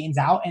that maybe Aiden's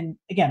out. And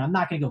again, I'm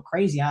not going to go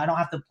crazy. I don't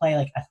have to play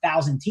like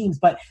 1,000 teams,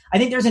 but I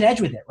think there's an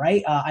edge with it,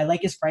 right? I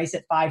like his price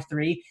at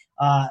 5.3.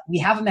 We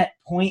have him at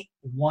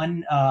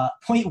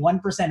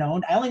 0.1%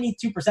 owned. I only need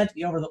 2% to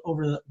be over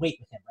the weight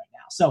with him right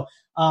now. else. So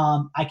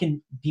I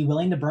can be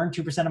willing to burn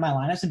 2% of my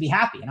lineups and be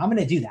happy. And I'm going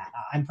to do that.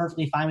 I'm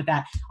perfectly fine with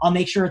that. I'll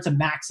make sure it's a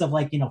max of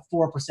 4%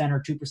 or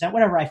 2%,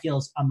 whatever I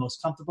feel I'm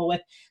most comfortable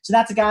with. So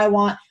that's a guy I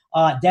want.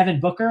 Devin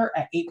Booker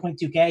at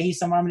 8.2K. He's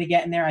someone I'm going to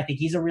get in there. I think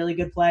he's a really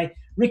good play.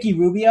 Ricky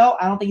Rubio,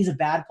 I don't think he's a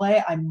bad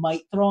play. I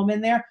might throw him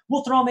in there.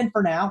 We'll throw him in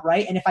for now,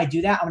 right? And if I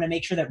do that, I'm going to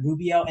make sure that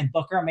Rubio and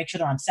Booker, I'll make sure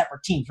they're on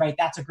separate teams, right?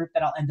 That's a group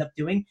that I'll end up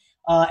doing.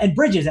 And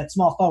Bridges at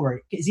small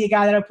forward. Is he a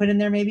guy that I'll put in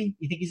there maybe?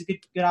 You think he's a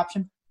good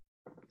option?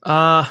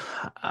 I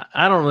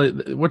don't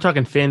really. We're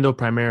talking FanDuel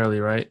primarily,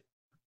 right?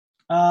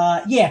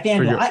 Yeah,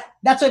 FanDuel.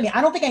 That's what I mean.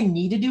 I don't think I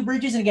need to do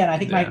Bridges. And again, I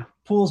think my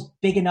pool's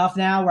big enough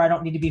now where I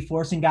don't need to be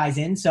forcing guys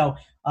in. So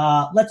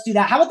let's do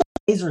that. How about the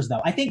Blazers,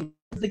 though? I think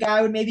the guy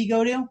I would maybe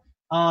go to.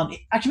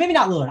 Actually, maybe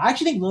not Lillard. I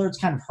actually think Lillard's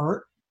kind of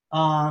hurt.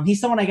 He's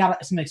someone I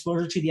got some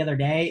exposure to the other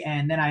day,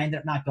 and then I ended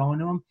up not going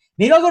to him.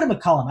 Maybe I'll go to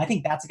McCollum. I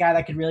think that's a guy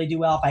that could really do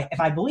well. If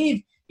I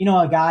believe,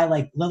 a guy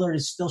like Lillard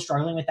is still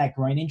struggling with that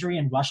groin injury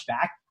and rushed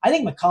back, I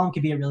think McCollum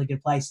could be a really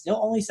good play. Still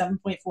only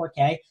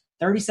 7.4K,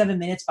 37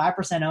 minutes,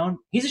 5% owned.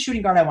 He's a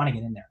shooting guard I want to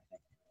get in there.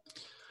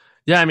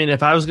 Yeah, I mean,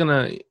 if I was going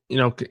to,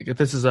 if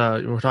this is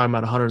we're talking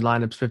about 100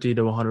 lineups, 50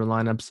 to 100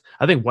 lineups,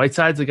 I think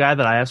Whiteside's a guy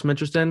that I have some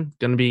interest in.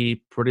 Going to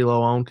be pretty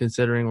low owned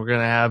considering we're going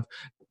to have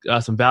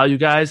some value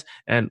guys.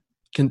 And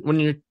when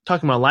you're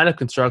talking about lineup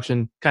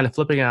construction, kind of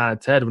flipping it on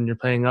its head when you're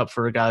paying up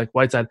for a guy like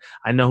Whiteside,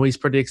 I know he's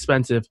pretty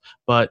expensive,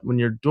 but when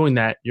you're doing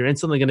that, you're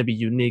instantly going to be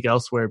unique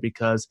elsewhere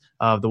because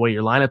of the way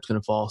your lineup's going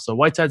to fall. So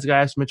Whiteside's a guy I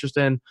have some interest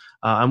in.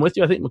 I'm with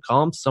you. I think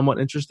McCollum's somewhat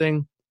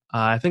interesting.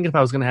 I think if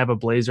I was going to have a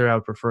Blazer, I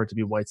would prefer it to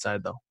be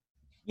Whiteside, though.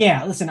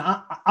 Yeah, listen,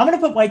 I'm going to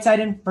put Whiteside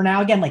in for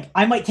now. Again,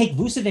 I might take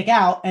Vucevic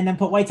out and then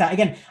put Whiteside.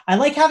 Again, I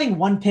like having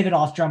one pivot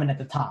off Drummond at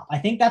the top. I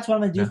think that's what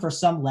I'm going to do for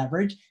some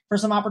leverage, for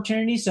some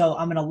opportunity. So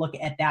I'm going to look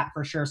at that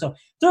for sure. So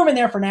throw him in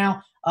there for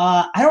now.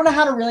 I don't know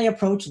how to really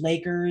approach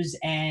Lakers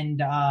and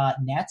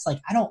Nets.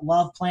 I don't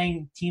love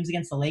playing teams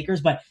against the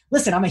Lakers, but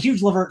listen, I'm a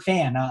huge LeVert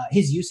fan.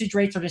 His usage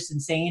rates are just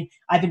insane.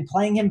 I've been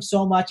playing him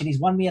so much and he's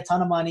won me a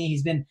ton of money.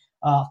 He's been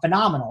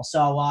phenomenal.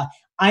 So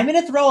I'm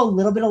going to throw a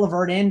little bit of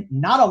LeVert in,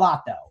 not a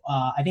lot though.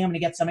 I think I'm going to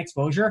get some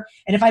exposure.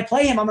 And if I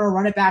play him, I'm going to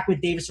run it back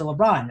with Davis or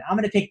LeBron. I'm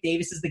going to pick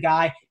Davis as the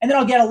guy, and then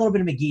I'll get a little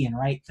bit of McGee in,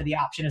 right, for the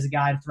option as a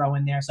guy to throw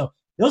in there. So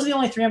those are the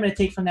only three I'm going to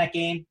take from that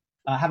game.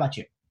 How about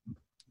you?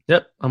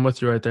 Yep, I'm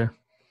with you right there.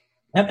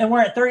 And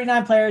we're at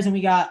 39 players, and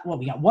we got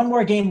one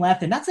more game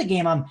left, and that's a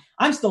game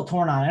I'm still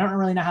torn on. I don't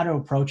really know how to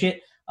approach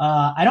it.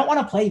 I don't want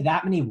to play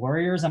that many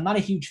Warriors. I'm not a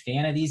huge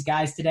fan of these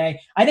guys today.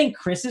 I think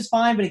Chris is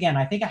fine, but again,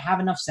 I think I have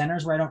enough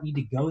centers where I don't need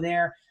to go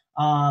there.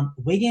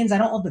 Wiggins, I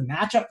don't love the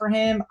matchup for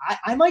him.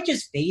 I might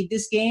just fade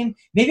this game.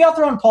 Maybe I'll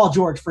throw in Paul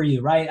George for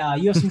you, right?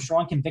 You have some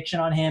strong conviction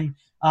on him.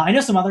 I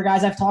know some other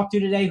guys I've talked to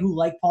today who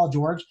like Paul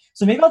George.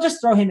 So maybe I'll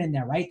just throw him in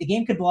there, right? The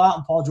game could blow out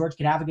and Paul George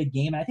could have a good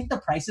game. And I think the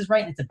price is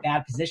right and it's a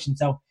bad position.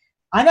 So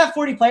I'm at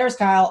 40 players,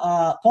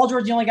 Kyle. Paul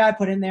George, the only guy I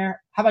put in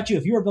there. How about you?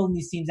 If you were building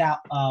these teams out,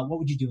 what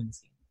would you do in this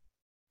game?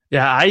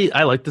 Yeah,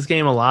 I like this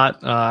game a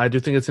lot. I do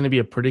think it's going to be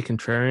a pretty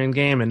contrarian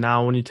game. And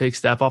now when you take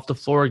Steph off the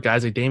floor,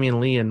 guys like Damian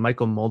Lee and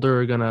Michael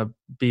Mulder are going to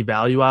be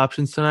value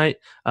options tonight.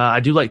 I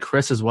do like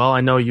Chris as well.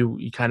 I know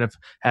you kind of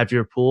have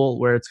your pool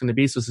where it's going to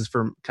be. So this is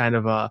for kind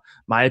of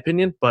my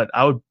opinion. But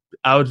I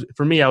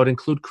would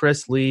include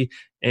Chris, Lee,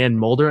 and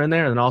Mulder in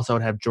there. And then also I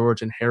would have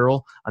George and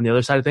Harrell on the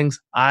other side of things.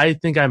 I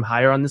think I'm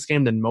higher on this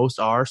game than most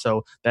are.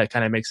 So that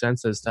kind of makes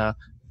sense as to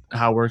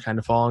how we're kind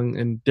of falling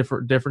and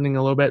differing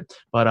a little bit.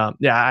 But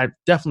yeah, I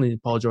definitely,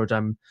 Paul George,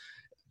 I'm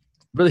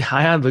really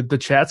high on. The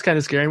chat's kind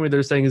of scaring me.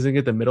 They're saying he's going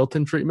to get the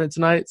Middleton treatment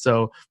tonight.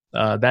 So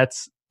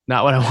that's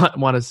not what I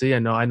want to see. I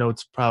know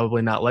it's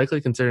probably not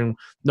likely considering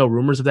no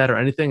rumors of that or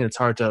anything. And it's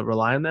hard to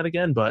rely on that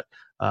again, but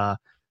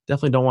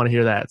definitely don't want to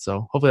hear that.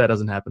 So hopefully that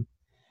doesn't happen.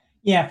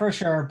 Yeah, for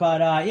sure.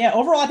 But yeah,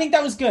 overall, I think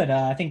that was good.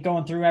 I think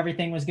going through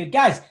everything was good.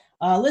 Guys,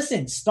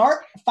 listen,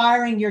 start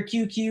firing your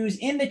QQs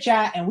in the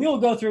chat and we will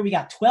go through. We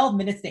got 12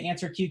 minutes to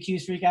answer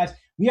QQs for you guys.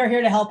 We are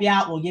here to help you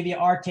out. We'll give you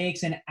our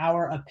takes and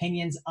our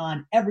opinions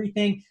on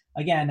everything.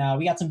 Again,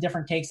 we got some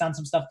different takes on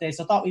some stuff today,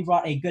 so I thought we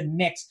brought a good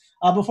mix.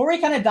 Before we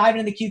kind of dive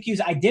into the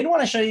QQs, I did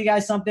want to show you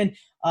guys something.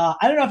 I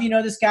don't know if you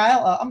know this,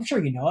 Kyle. I'm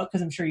sure you know it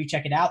because I'm sure you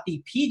check it out.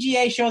 The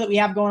PGA show that we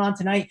have going on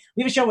tonight.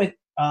 We have a show with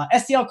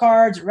STL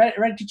Cards, Red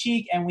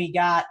Kachik, and we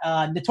got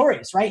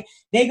Notorious, right?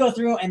 They go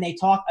through and they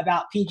talk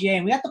about PGA,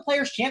 and we got the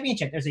Players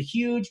Championship. There's a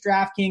huge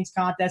DraftKings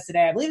contest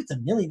today. I believe it's a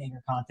 $1 million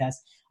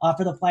contest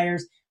for the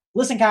players.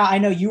 Listen, Kyle, I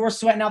know you were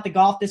sweating out the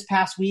golf this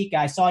past week.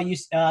 I saw you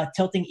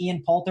tilting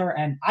Ian Poulter,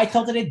 and I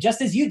tilted it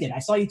just as you did. I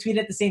saw you tweet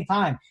it at the same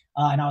time,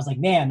 and I was like,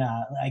 man,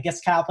 I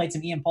guess Kyle played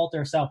some Ian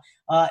Poulter. So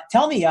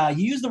tell me,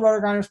 you use the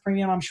RotoGrinders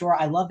Premium, I'm sure.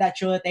 I love that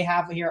show that they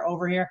have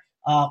over here.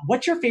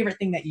 What's your favorite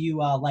thing that you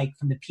like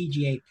from the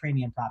PGA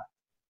Premium product?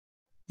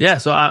 Yeah,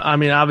 so I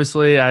mean,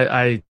 obviously,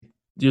 I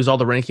use all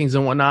the rankings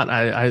and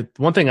whatnot.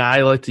 One thing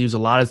I like to use a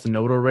lot is the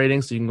Noto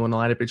rating. So you can go in the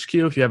Lineup HQ.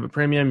 If you have a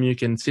premium, you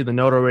can see the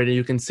Noto rating.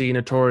 You can see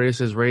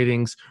Notorious's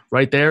ratings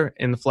right there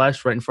in the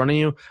flesh, right in front of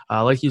you.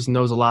 I like using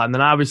those a lot. And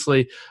then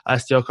obviously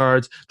STL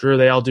cards, Drew,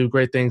 they all do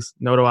great things.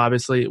 Noto,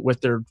 obviously,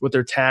 with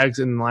their tags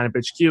in the Lineup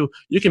HQ,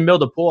 you can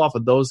build a pool off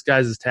of those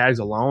guys' tags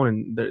alone,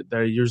 and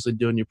they're usually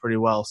doing you pretty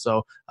well.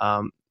 So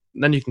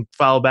then you can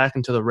follow back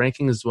into the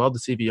rankings as well, the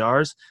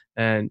CVRs,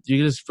 and you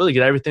can just really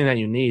get everything that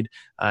you need,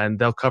 and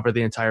they'll cover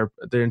the entire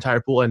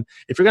pool. And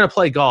if you're going to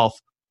play golf,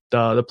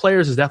 the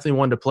players is definitely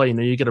one to play.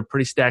 You get a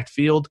pretty stacked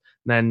field,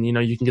 and then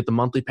you can get the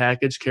monthly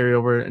package, carry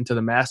over into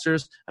the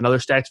Masters, another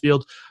stacked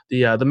field.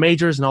 The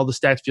majors and all the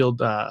stacked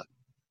field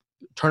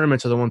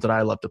tournaments are the ones that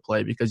I love to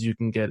play, because you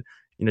can get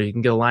a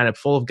lineup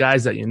full of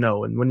guys that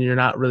and when you're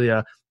not really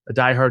a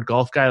diehard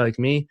golf guy like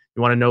me,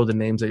 you want to know the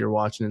names that you're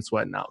watching and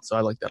sweating out. So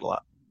I like that a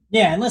lot.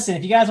 Yeah, and listen,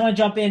 if you guys want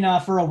to jump in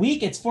for a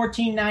week, it's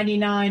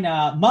 $14.99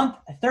 a month,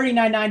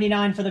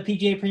 $39.99 for the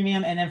PGA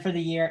Premium, and then for the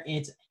year,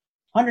 it's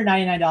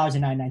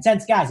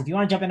 $199.99. Guys, if you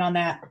want to jump in on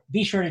that,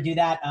 be sure to do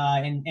that.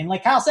 And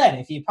like Kyle said,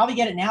 if you probably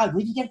get it now, I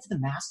believe you get it to the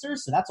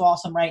Masters, so that's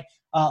awesome, right?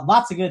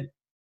 Lots of good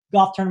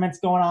golf tournaments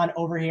going on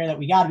over here that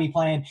we got to be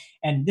playing,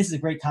 and this is a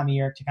great time of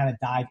year to kind of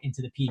dive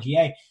into the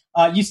PGA.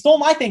 You stole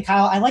my thing,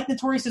 Kyle. I like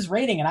Notorious's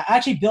rating, and I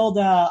actually build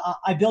out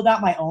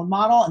my own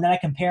model, and then I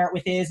compare it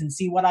with his and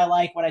see what I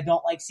like, what I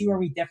don't like, see where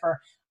we differ.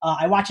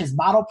 I watch his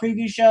model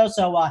preview show,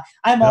 so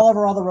I'm all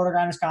over all the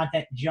RotoGrinders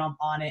content. Jump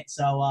on it.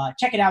 So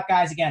check it out,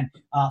 guys. Again,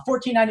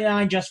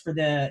 $14.99 just for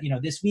the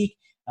this week.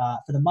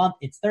 For the month,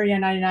 it's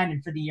 $39.99,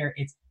 and for the year,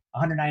 it's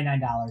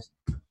 $199.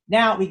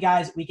 Now, we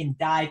can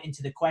dive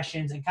into the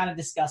questions and kind of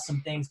discuss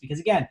some things,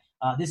 because again,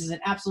 this is an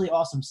absolutely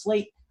awesome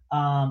slate.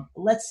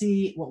 Let's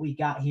see what we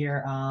got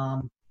here.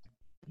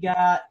 We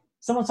got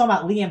someone talking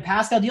about Lee and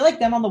Pascal. Do you like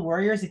them on the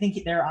Warriors? Do you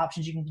think there are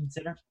options you can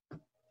consider?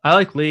 I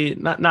like Lee,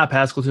 not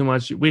Pascal too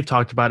much. We've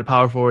talked about it.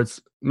 Power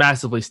forward's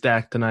massively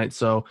stacked tonight,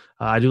 so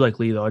I do like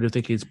Lee, though. I do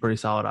think he's a pretty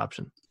solid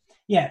option.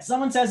 Yeah,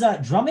 someone says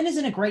Drummond is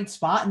in a great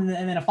spot, and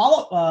then a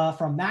follow-up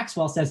from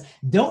Maxwell says,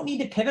 don't need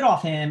to pivot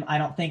off him, I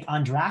don't think,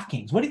 on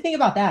DraftKings. What do you think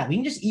about that? We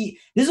can just eat.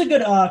 This is a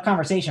good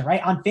conversation,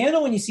 right? On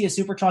FanDuel, when you see a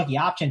super chalky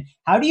option,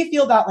 how do you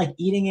feel about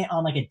eating it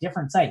on a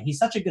different site? He's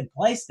such a good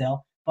play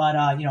still, but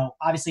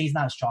obviously he's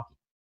not as chalky.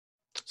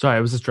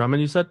 Sorry, was this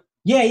Drummond you said?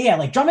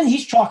 Yeah. Drummond,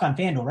 he's chalk on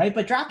FanDuel, right?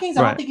 But DraftKings,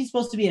 I don't think he's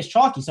supposed to be as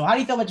chalky. So how do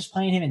you feel about just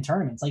playing him in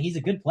tournaments? He's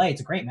a good play.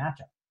 It's a great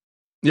matchup.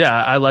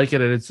 Yeah, I like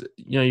it. And it's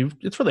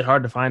it's really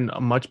hard to find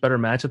a much better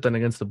matchup than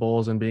against the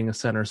Bulls and being a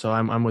center. So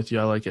I'm with you.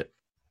 I like it.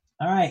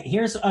 All right,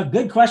 here's a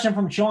good question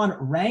from Sean.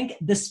 Rank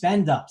the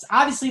spend ups.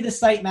 Obviously, the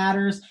site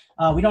matters.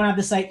 We don't have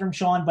the site from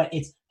Sean, but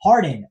it's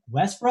Harden,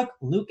 Westbrook,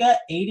 Luka,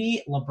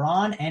 AD,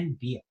 LeBron, and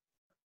Beal.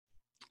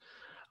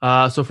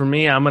 So for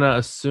me, I'm gonna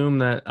assume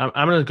that I'm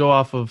gonna go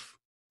off of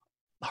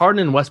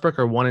Harden and Westbrook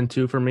are 1 and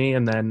 2 for me,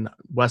 and then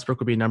Westbrook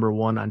would be number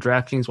 1 on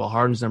DraftKings, while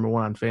Harden's number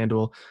 1 on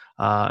FanDuel.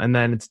 And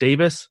then it's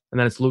Davis, and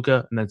then it's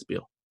Luka, and then it's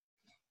Beal.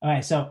 All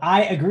right, so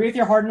I agree with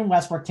your Harden and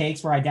Westbrook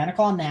takes. We're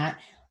identical on that.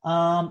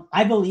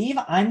 I believe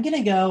I'm going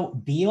to go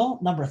Beal,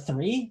 number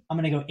 3. I'm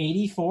going to go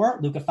 84,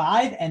 Luka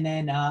 5, and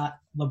then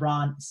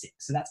LeBron 6.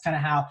 So that's kind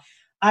of how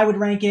I would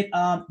rank it.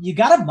 You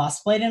got a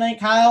must play tonight,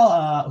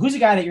 Kyle. Who's a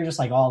guy that you're just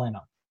all in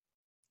on?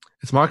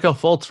 It's Markelle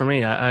Fultz for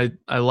me. I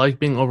like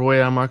being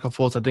overweight on Markelle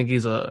Fultz. I think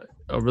he's a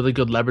really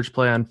good leverage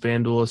play on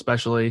FanDuel,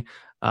 especially.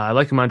 I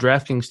like him on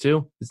DraftKings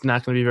too. It's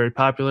not going to be very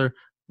popular.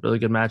 Really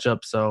good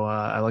matchup, so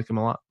I like him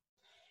a lot.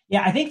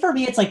 Yeah, I think for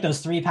me, it's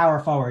those 3 power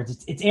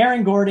forwards. It's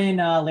Aaron Gordon,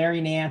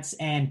 Larry Nance,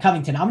 and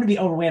Covington. I'm going to be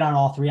overweight on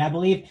all 3, I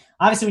believe.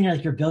 Obviously,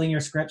 when you're building your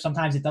script,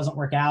 sometimes it doesn't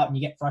work out and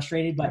you get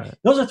frustrated. But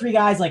Those are 3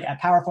 guys at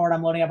power forward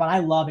I'm loading up on. I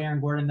love Aaron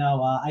Gordon,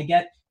 though. I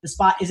get the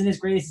spot isn't as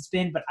great as it's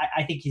been, but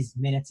I think his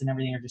minutes and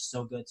everything are just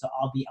so good. So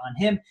I'll be on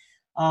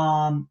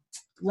him.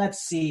 Let's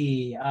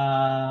see.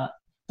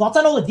 Thoughts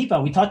on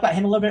Oladipo? We talked about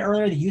him a little bit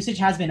earlier. The usage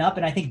has been up,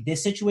 and I think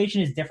this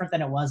situation is different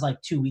than it was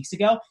 2 weeks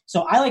ago.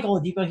 So I like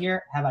Oladipo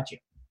here. How about you?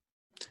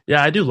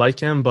 Yeah, I do like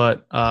him,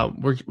 but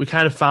we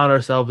kind of found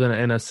ourselves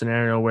in a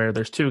scenario where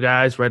there's 2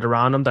 guys right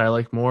around him that I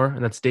like more,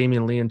 and that's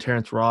Damian Lee and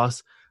Terrence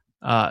Ross.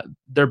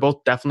 They're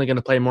both definitely going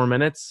to play more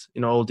minutes.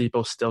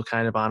 Oladipo's still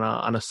kind of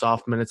on a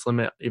soft minutes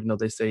limit, even though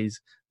they say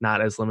he's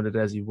not as limited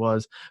as he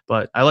was.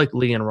 But I like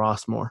Lee and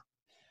Ross more.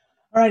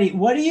 All righty.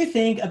 What do you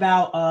think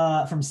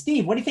about, from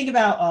Steve, what do you think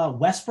about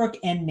Westbrook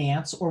and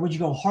Nance, or would you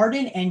go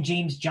Harden and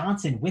James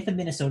Johnson with a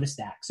Minnesota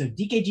stack? So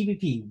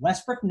DKGBP,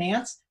 Westbrook,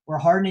 Nance, or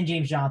Harden and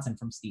James Johnson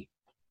from Steve?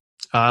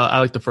 I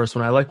like the first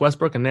one. I like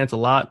Westbrook and Nance a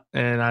lot,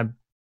 and I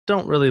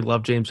don't really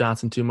love James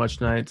Johnson too much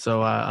tonight,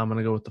 so I'm going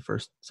to go with the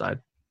first side.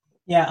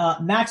 Yeah,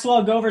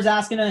 Maxwell Gover's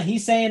asking,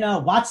 he's saying,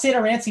 watch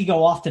Satoransky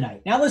go off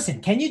tonight. Now,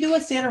 listen, can you do a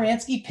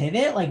Satoransky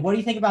pivot? What do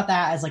you think about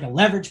that as a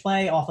leverage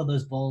play off of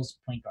those Bulls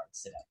point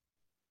guards today?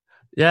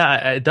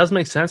 Yeah, it does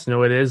make sense.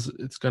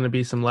 It's going to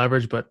be some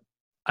leverage, but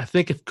I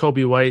think if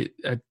Kobe White,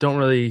 I don't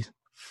really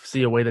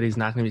see a way that he's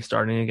not going to be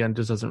starting again. It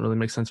just doesn't really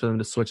make sense for them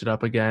to switch it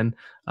up again.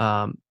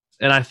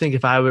 And I think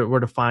if I were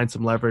to find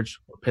some leverage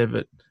or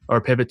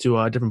pivot to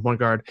a different point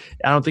guard,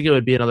 I don't think it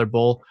would be another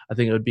Bull. I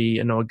think it would be,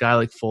 a guy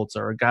like Fultz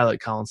or a guy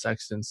like Colin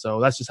Sexton. So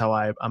that's just how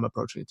I'm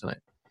approaching it tonight.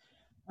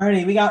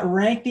 Alrighty, we got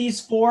rank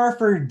these 4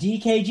 for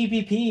DK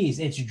GPPs.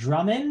 It's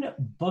Drummond,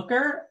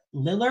 Booker,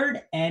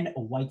 Lillard, and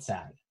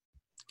Whiteside.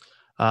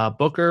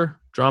 Booker,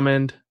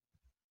 Drummond,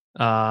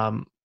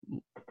 Whiteside,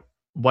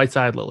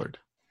 Lillard.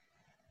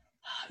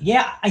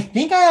 Yeah, I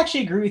think I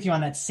actually agree with you on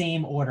that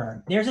same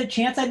order. There's a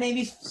chance I'd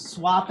maybe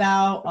swap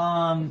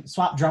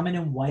Drummond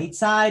and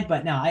Whiteside,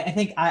 but no, I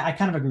think I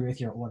kind of agree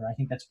with your order. I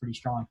think that's pretty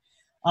strong.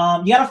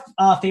 You got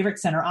a favorite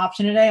center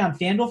option today on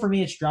FanDuel? For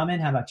me, it's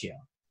Drummond. How about you?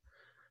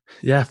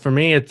 Yeah, for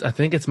me, I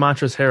think it's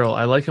Montrezl Harrell.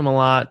 I like him a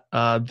lot.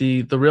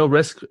 The real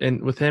risk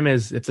with him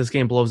is if this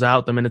game blows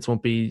out, the minutes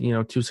won't be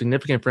too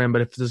significant for him.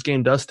 But if this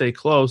game does stay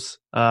close,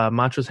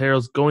 Montrezl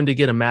Harrell's going to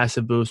get a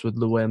massive boost with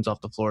Lou Williams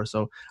off the floor.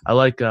 So I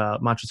like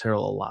Montrezl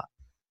Harrell a lot.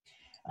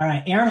 All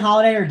right, Aaron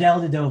Holiday or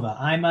Dell Dodova?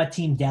 I'm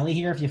team Delly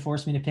here. If you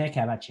force me to pick,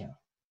 how about you?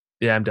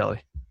 Yeah, I'm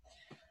Delly.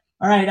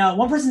 All right.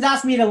 One person's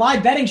asked me the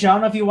live betting show. I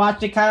don't know if you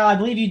watched it, Kyle. I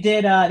believe you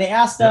did. They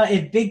asked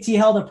if Big T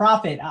held a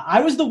profit.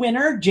 I was the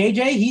winner.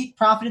 JJ, he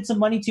profited some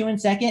money too in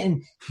second.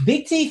 And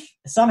Big T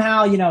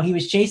somehow, he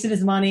was chasing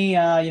his money,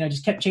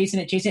 just kept chasing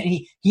it. And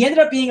he ended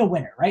up being a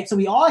winner, right? So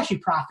we all actually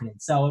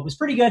profited. So it was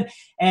pretty good.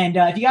 And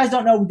if you guys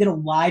don't know, we did a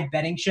live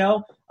betting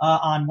show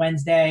on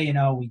Wednesday.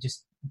 We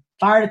just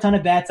fired a ton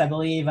of bets. I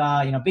believe,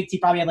 Big T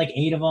probably had like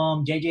 8 of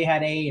them. JJ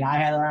had 8. I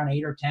had around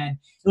 8 or 10.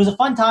 It was a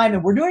fun time,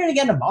 and we're doing it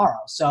again tomorrow.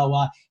 So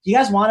if you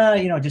guys want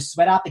to, just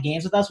sweat out the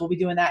games with us, we'll be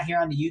doing that here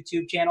on the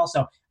YouTube channel.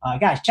 So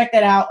guys, check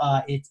that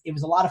out. It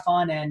was a lot of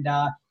fun, and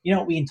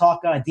we can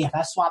talk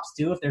DFS swaps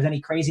too. If there's any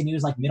crazy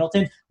news like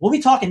Middleton, we'll be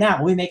talking that.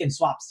 We'll be making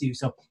swaps too.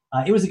 So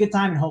it was a good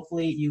time, and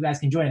hopefully you guys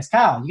can join us.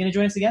 Kyle, you going to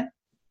join us again?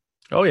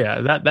 Oh yeah,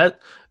 that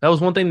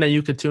was one thing that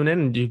you could tune in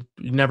and you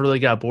never really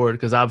got bored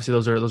because obviously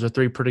those are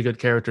 3 pretty good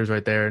characters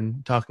right there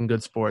and talking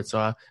good sports.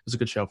 So it was a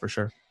good show for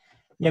sure.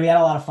 Yeah, we had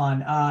a lot of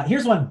fun.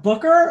 Here's one: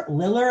 Booker,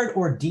 Lillard,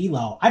 or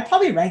D'Lo. I'd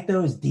probably rank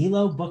those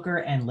D'Lo, Booker,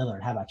 and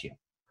Lillard. How about you?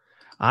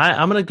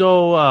 I'm gonna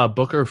go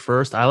Booker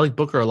first. I like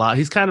Booker a lot.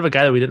 He's kind of a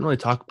guy that we didn't really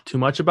talk too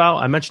much about.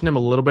 I mentioned him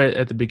a little bit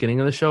at the beginning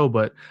of the show,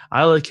 but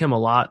I like him a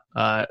lot.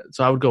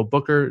 So I would go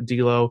Booker,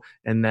 D'Lo,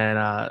 and then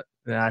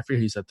I forget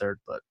who you said third,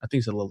 but I think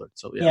you said Lillard.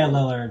 So yeah,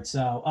 Lillard.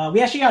 So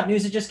we actually got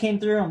news that just came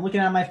through. I'm looking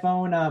at my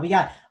phone. We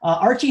got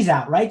Archie's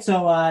out, right?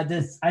 So I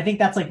think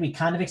that's we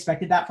kind of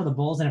expected that for the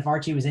Bulls, and if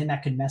Archie was in,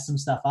 that could mess some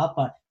stuff up.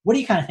 But what do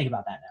you kind of think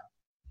about that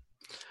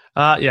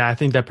now? Yeah, I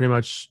think that pretty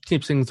much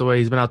keeps things the way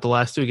he's been out the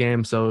last 2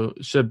 games, so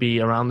it should be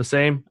around the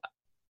same.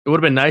 It would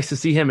have been nice to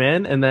see him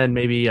in, and then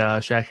maybe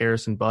Shaq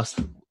Harrison bust,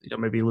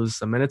 maybe lose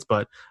some minutes.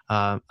 But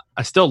I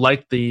still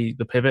like the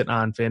pivot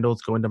on FanDuel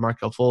to go into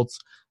Markelle Fultz.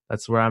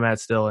 That's where I'm at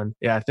still. And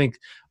yeah, I think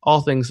all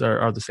things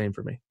are the same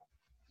for me.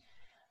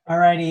 All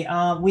righty.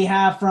 We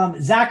have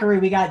from Zachary,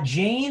 we got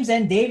James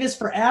and Davis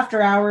for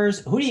after hours.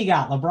 Who do you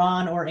got,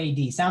 LeBron or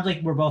AD? Sounds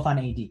like we're both on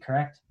AD,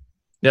 correct?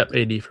 Yep,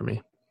 AD for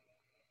me.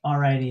 All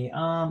righty.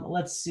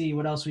 Let's see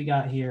what else we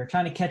got here.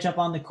 Trying to catch up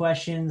on the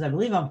questions. I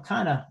believe I'm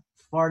kind of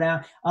far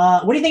down.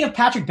 What do you think of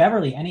Patrick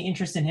Beverley? Any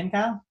interest in him,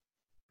 Kyle?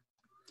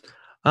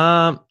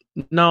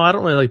 No, I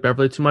don't really like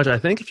Beverley too much. I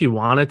think if you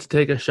wanted to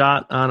take a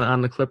shot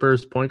on the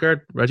Clippers point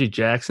guard, Reggie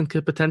Jackson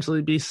could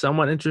potentially be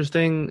somewhat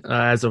interesting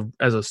as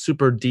a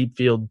super deep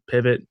field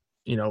pivot,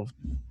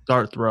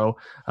 dart throw,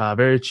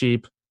 very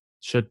cheap.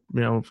 Should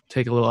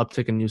take a little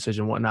uptick in usage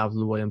and whatnot with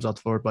Lou Williams off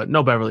the floor, but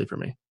no Beverley for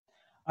me.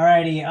 All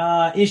righty.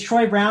 Is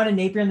Troy Brown and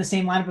Napier in the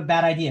same lineup a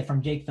bad idea?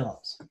 From Jake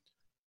Phillips.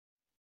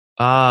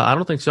 I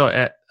don't think so.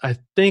 I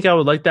think I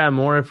would like that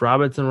more if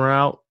Robinson were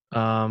out.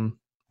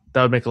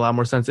 That would make a lot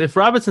more sense. If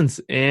Robinson's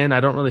in, I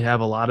don't really have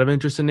a lot of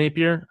interest in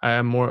Napier. I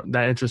am more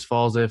that interest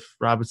falls if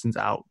Robinson's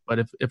out. But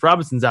if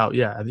Robinson's out,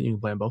 yeah, I think you can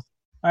play them both.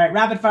 All right,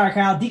 rapid fire,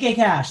 Kyle. DK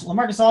Cash,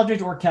 LaMarcus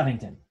Aldridge, or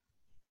Covington?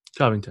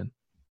 Covington.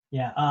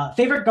 Yeah.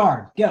 Favorite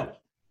guard? Go.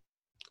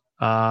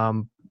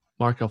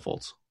 Markelle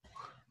Fultz.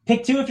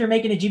 Pick 2 if you're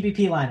making a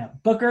GPP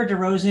lineup: Booker,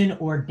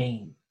 DeRozan, or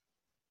Dame.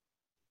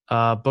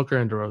 Booker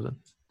and DeRozan.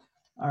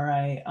 All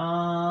right.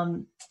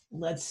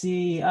 Let's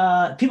see. People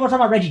are talking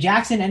about Reggie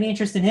Jackson. Any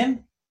interest in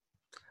him?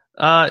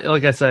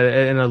 Like I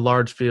said, in a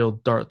large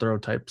field dart throw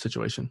type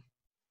situation.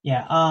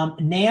 Yeah.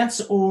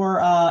 Nance or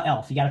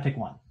Elf? You got to pick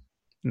one.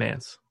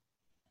 Nance.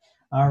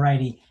 All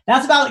righty.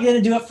 That's about going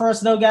to do it for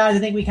us, though, guys. I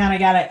think we kind of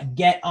got to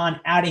get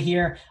on out of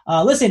here.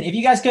 Listen, if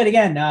you guys could,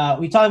 again,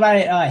 we talked about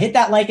it, hit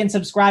that like and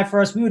subscribe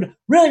for us. We would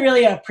really,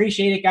 really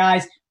appreciate it,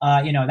 guys.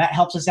 That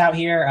helps us out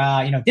here.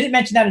 Didn't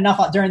mention that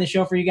enough during the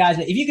show for you guys,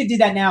 but if you could do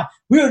that now,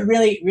 we would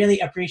really, really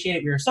appreciate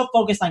it. We were so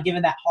focused on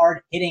giving that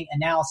hard-hitting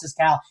analysis,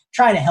 Kyle,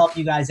 trying to help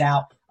you guys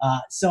out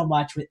so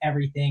much with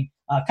everything.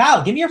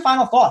 Kyle, give me your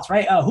final thoughts,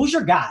 right? Who's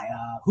your guy?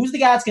 Who's the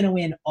guy that's going to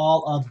win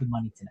all of the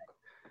money tonight?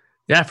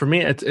 Yeah, for me,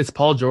 it's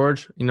Paul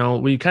George.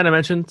 We kind of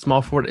mentioned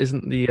small forward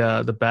isn't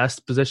the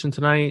best position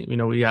tonight.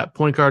 We got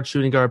point guard,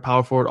 shooting guard,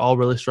 power forward, all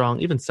really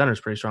strong. Even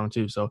center's pretty strong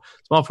too. So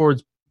small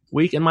forward's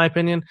weak in my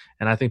opinion,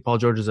 and I think Paul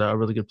George is a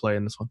really good play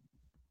in this one.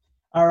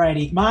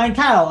 Alrighty, mine,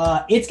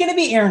 Kyle. It's going to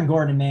be Aaron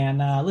Gordon, man.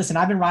 Listen,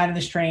 I've been riding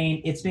this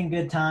train. It's been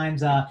good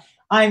times. I'm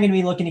going to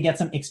be looking to get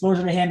some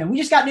exposure to him. And we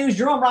just got news,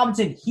 Jerome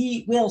Robinson,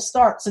 he will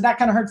start. So that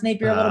kind of hurts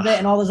Napier a little bit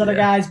and all those other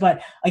guys.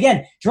 But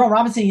again, Jerome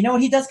Robinson, you know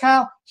what he does,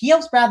 Kyle? He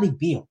helps Bradley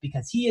Beal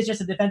because he is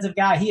just a defensive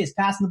guy. He is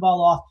passing the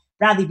ball off.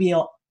 Bradley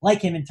Beal,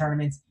 like him in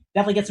tournaments,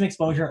 definitely get some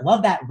exposure.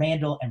 Love that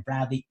Randall and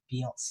Bradley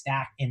Beal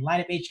stack in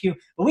lineup HQ.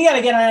 But we got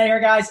to get out of here,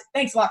 guys.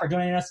 Thanks a lot for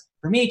joining us.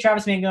 For me,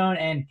 Travis Mangone,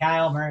 and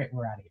Kyle Murray,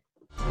 we're out of here.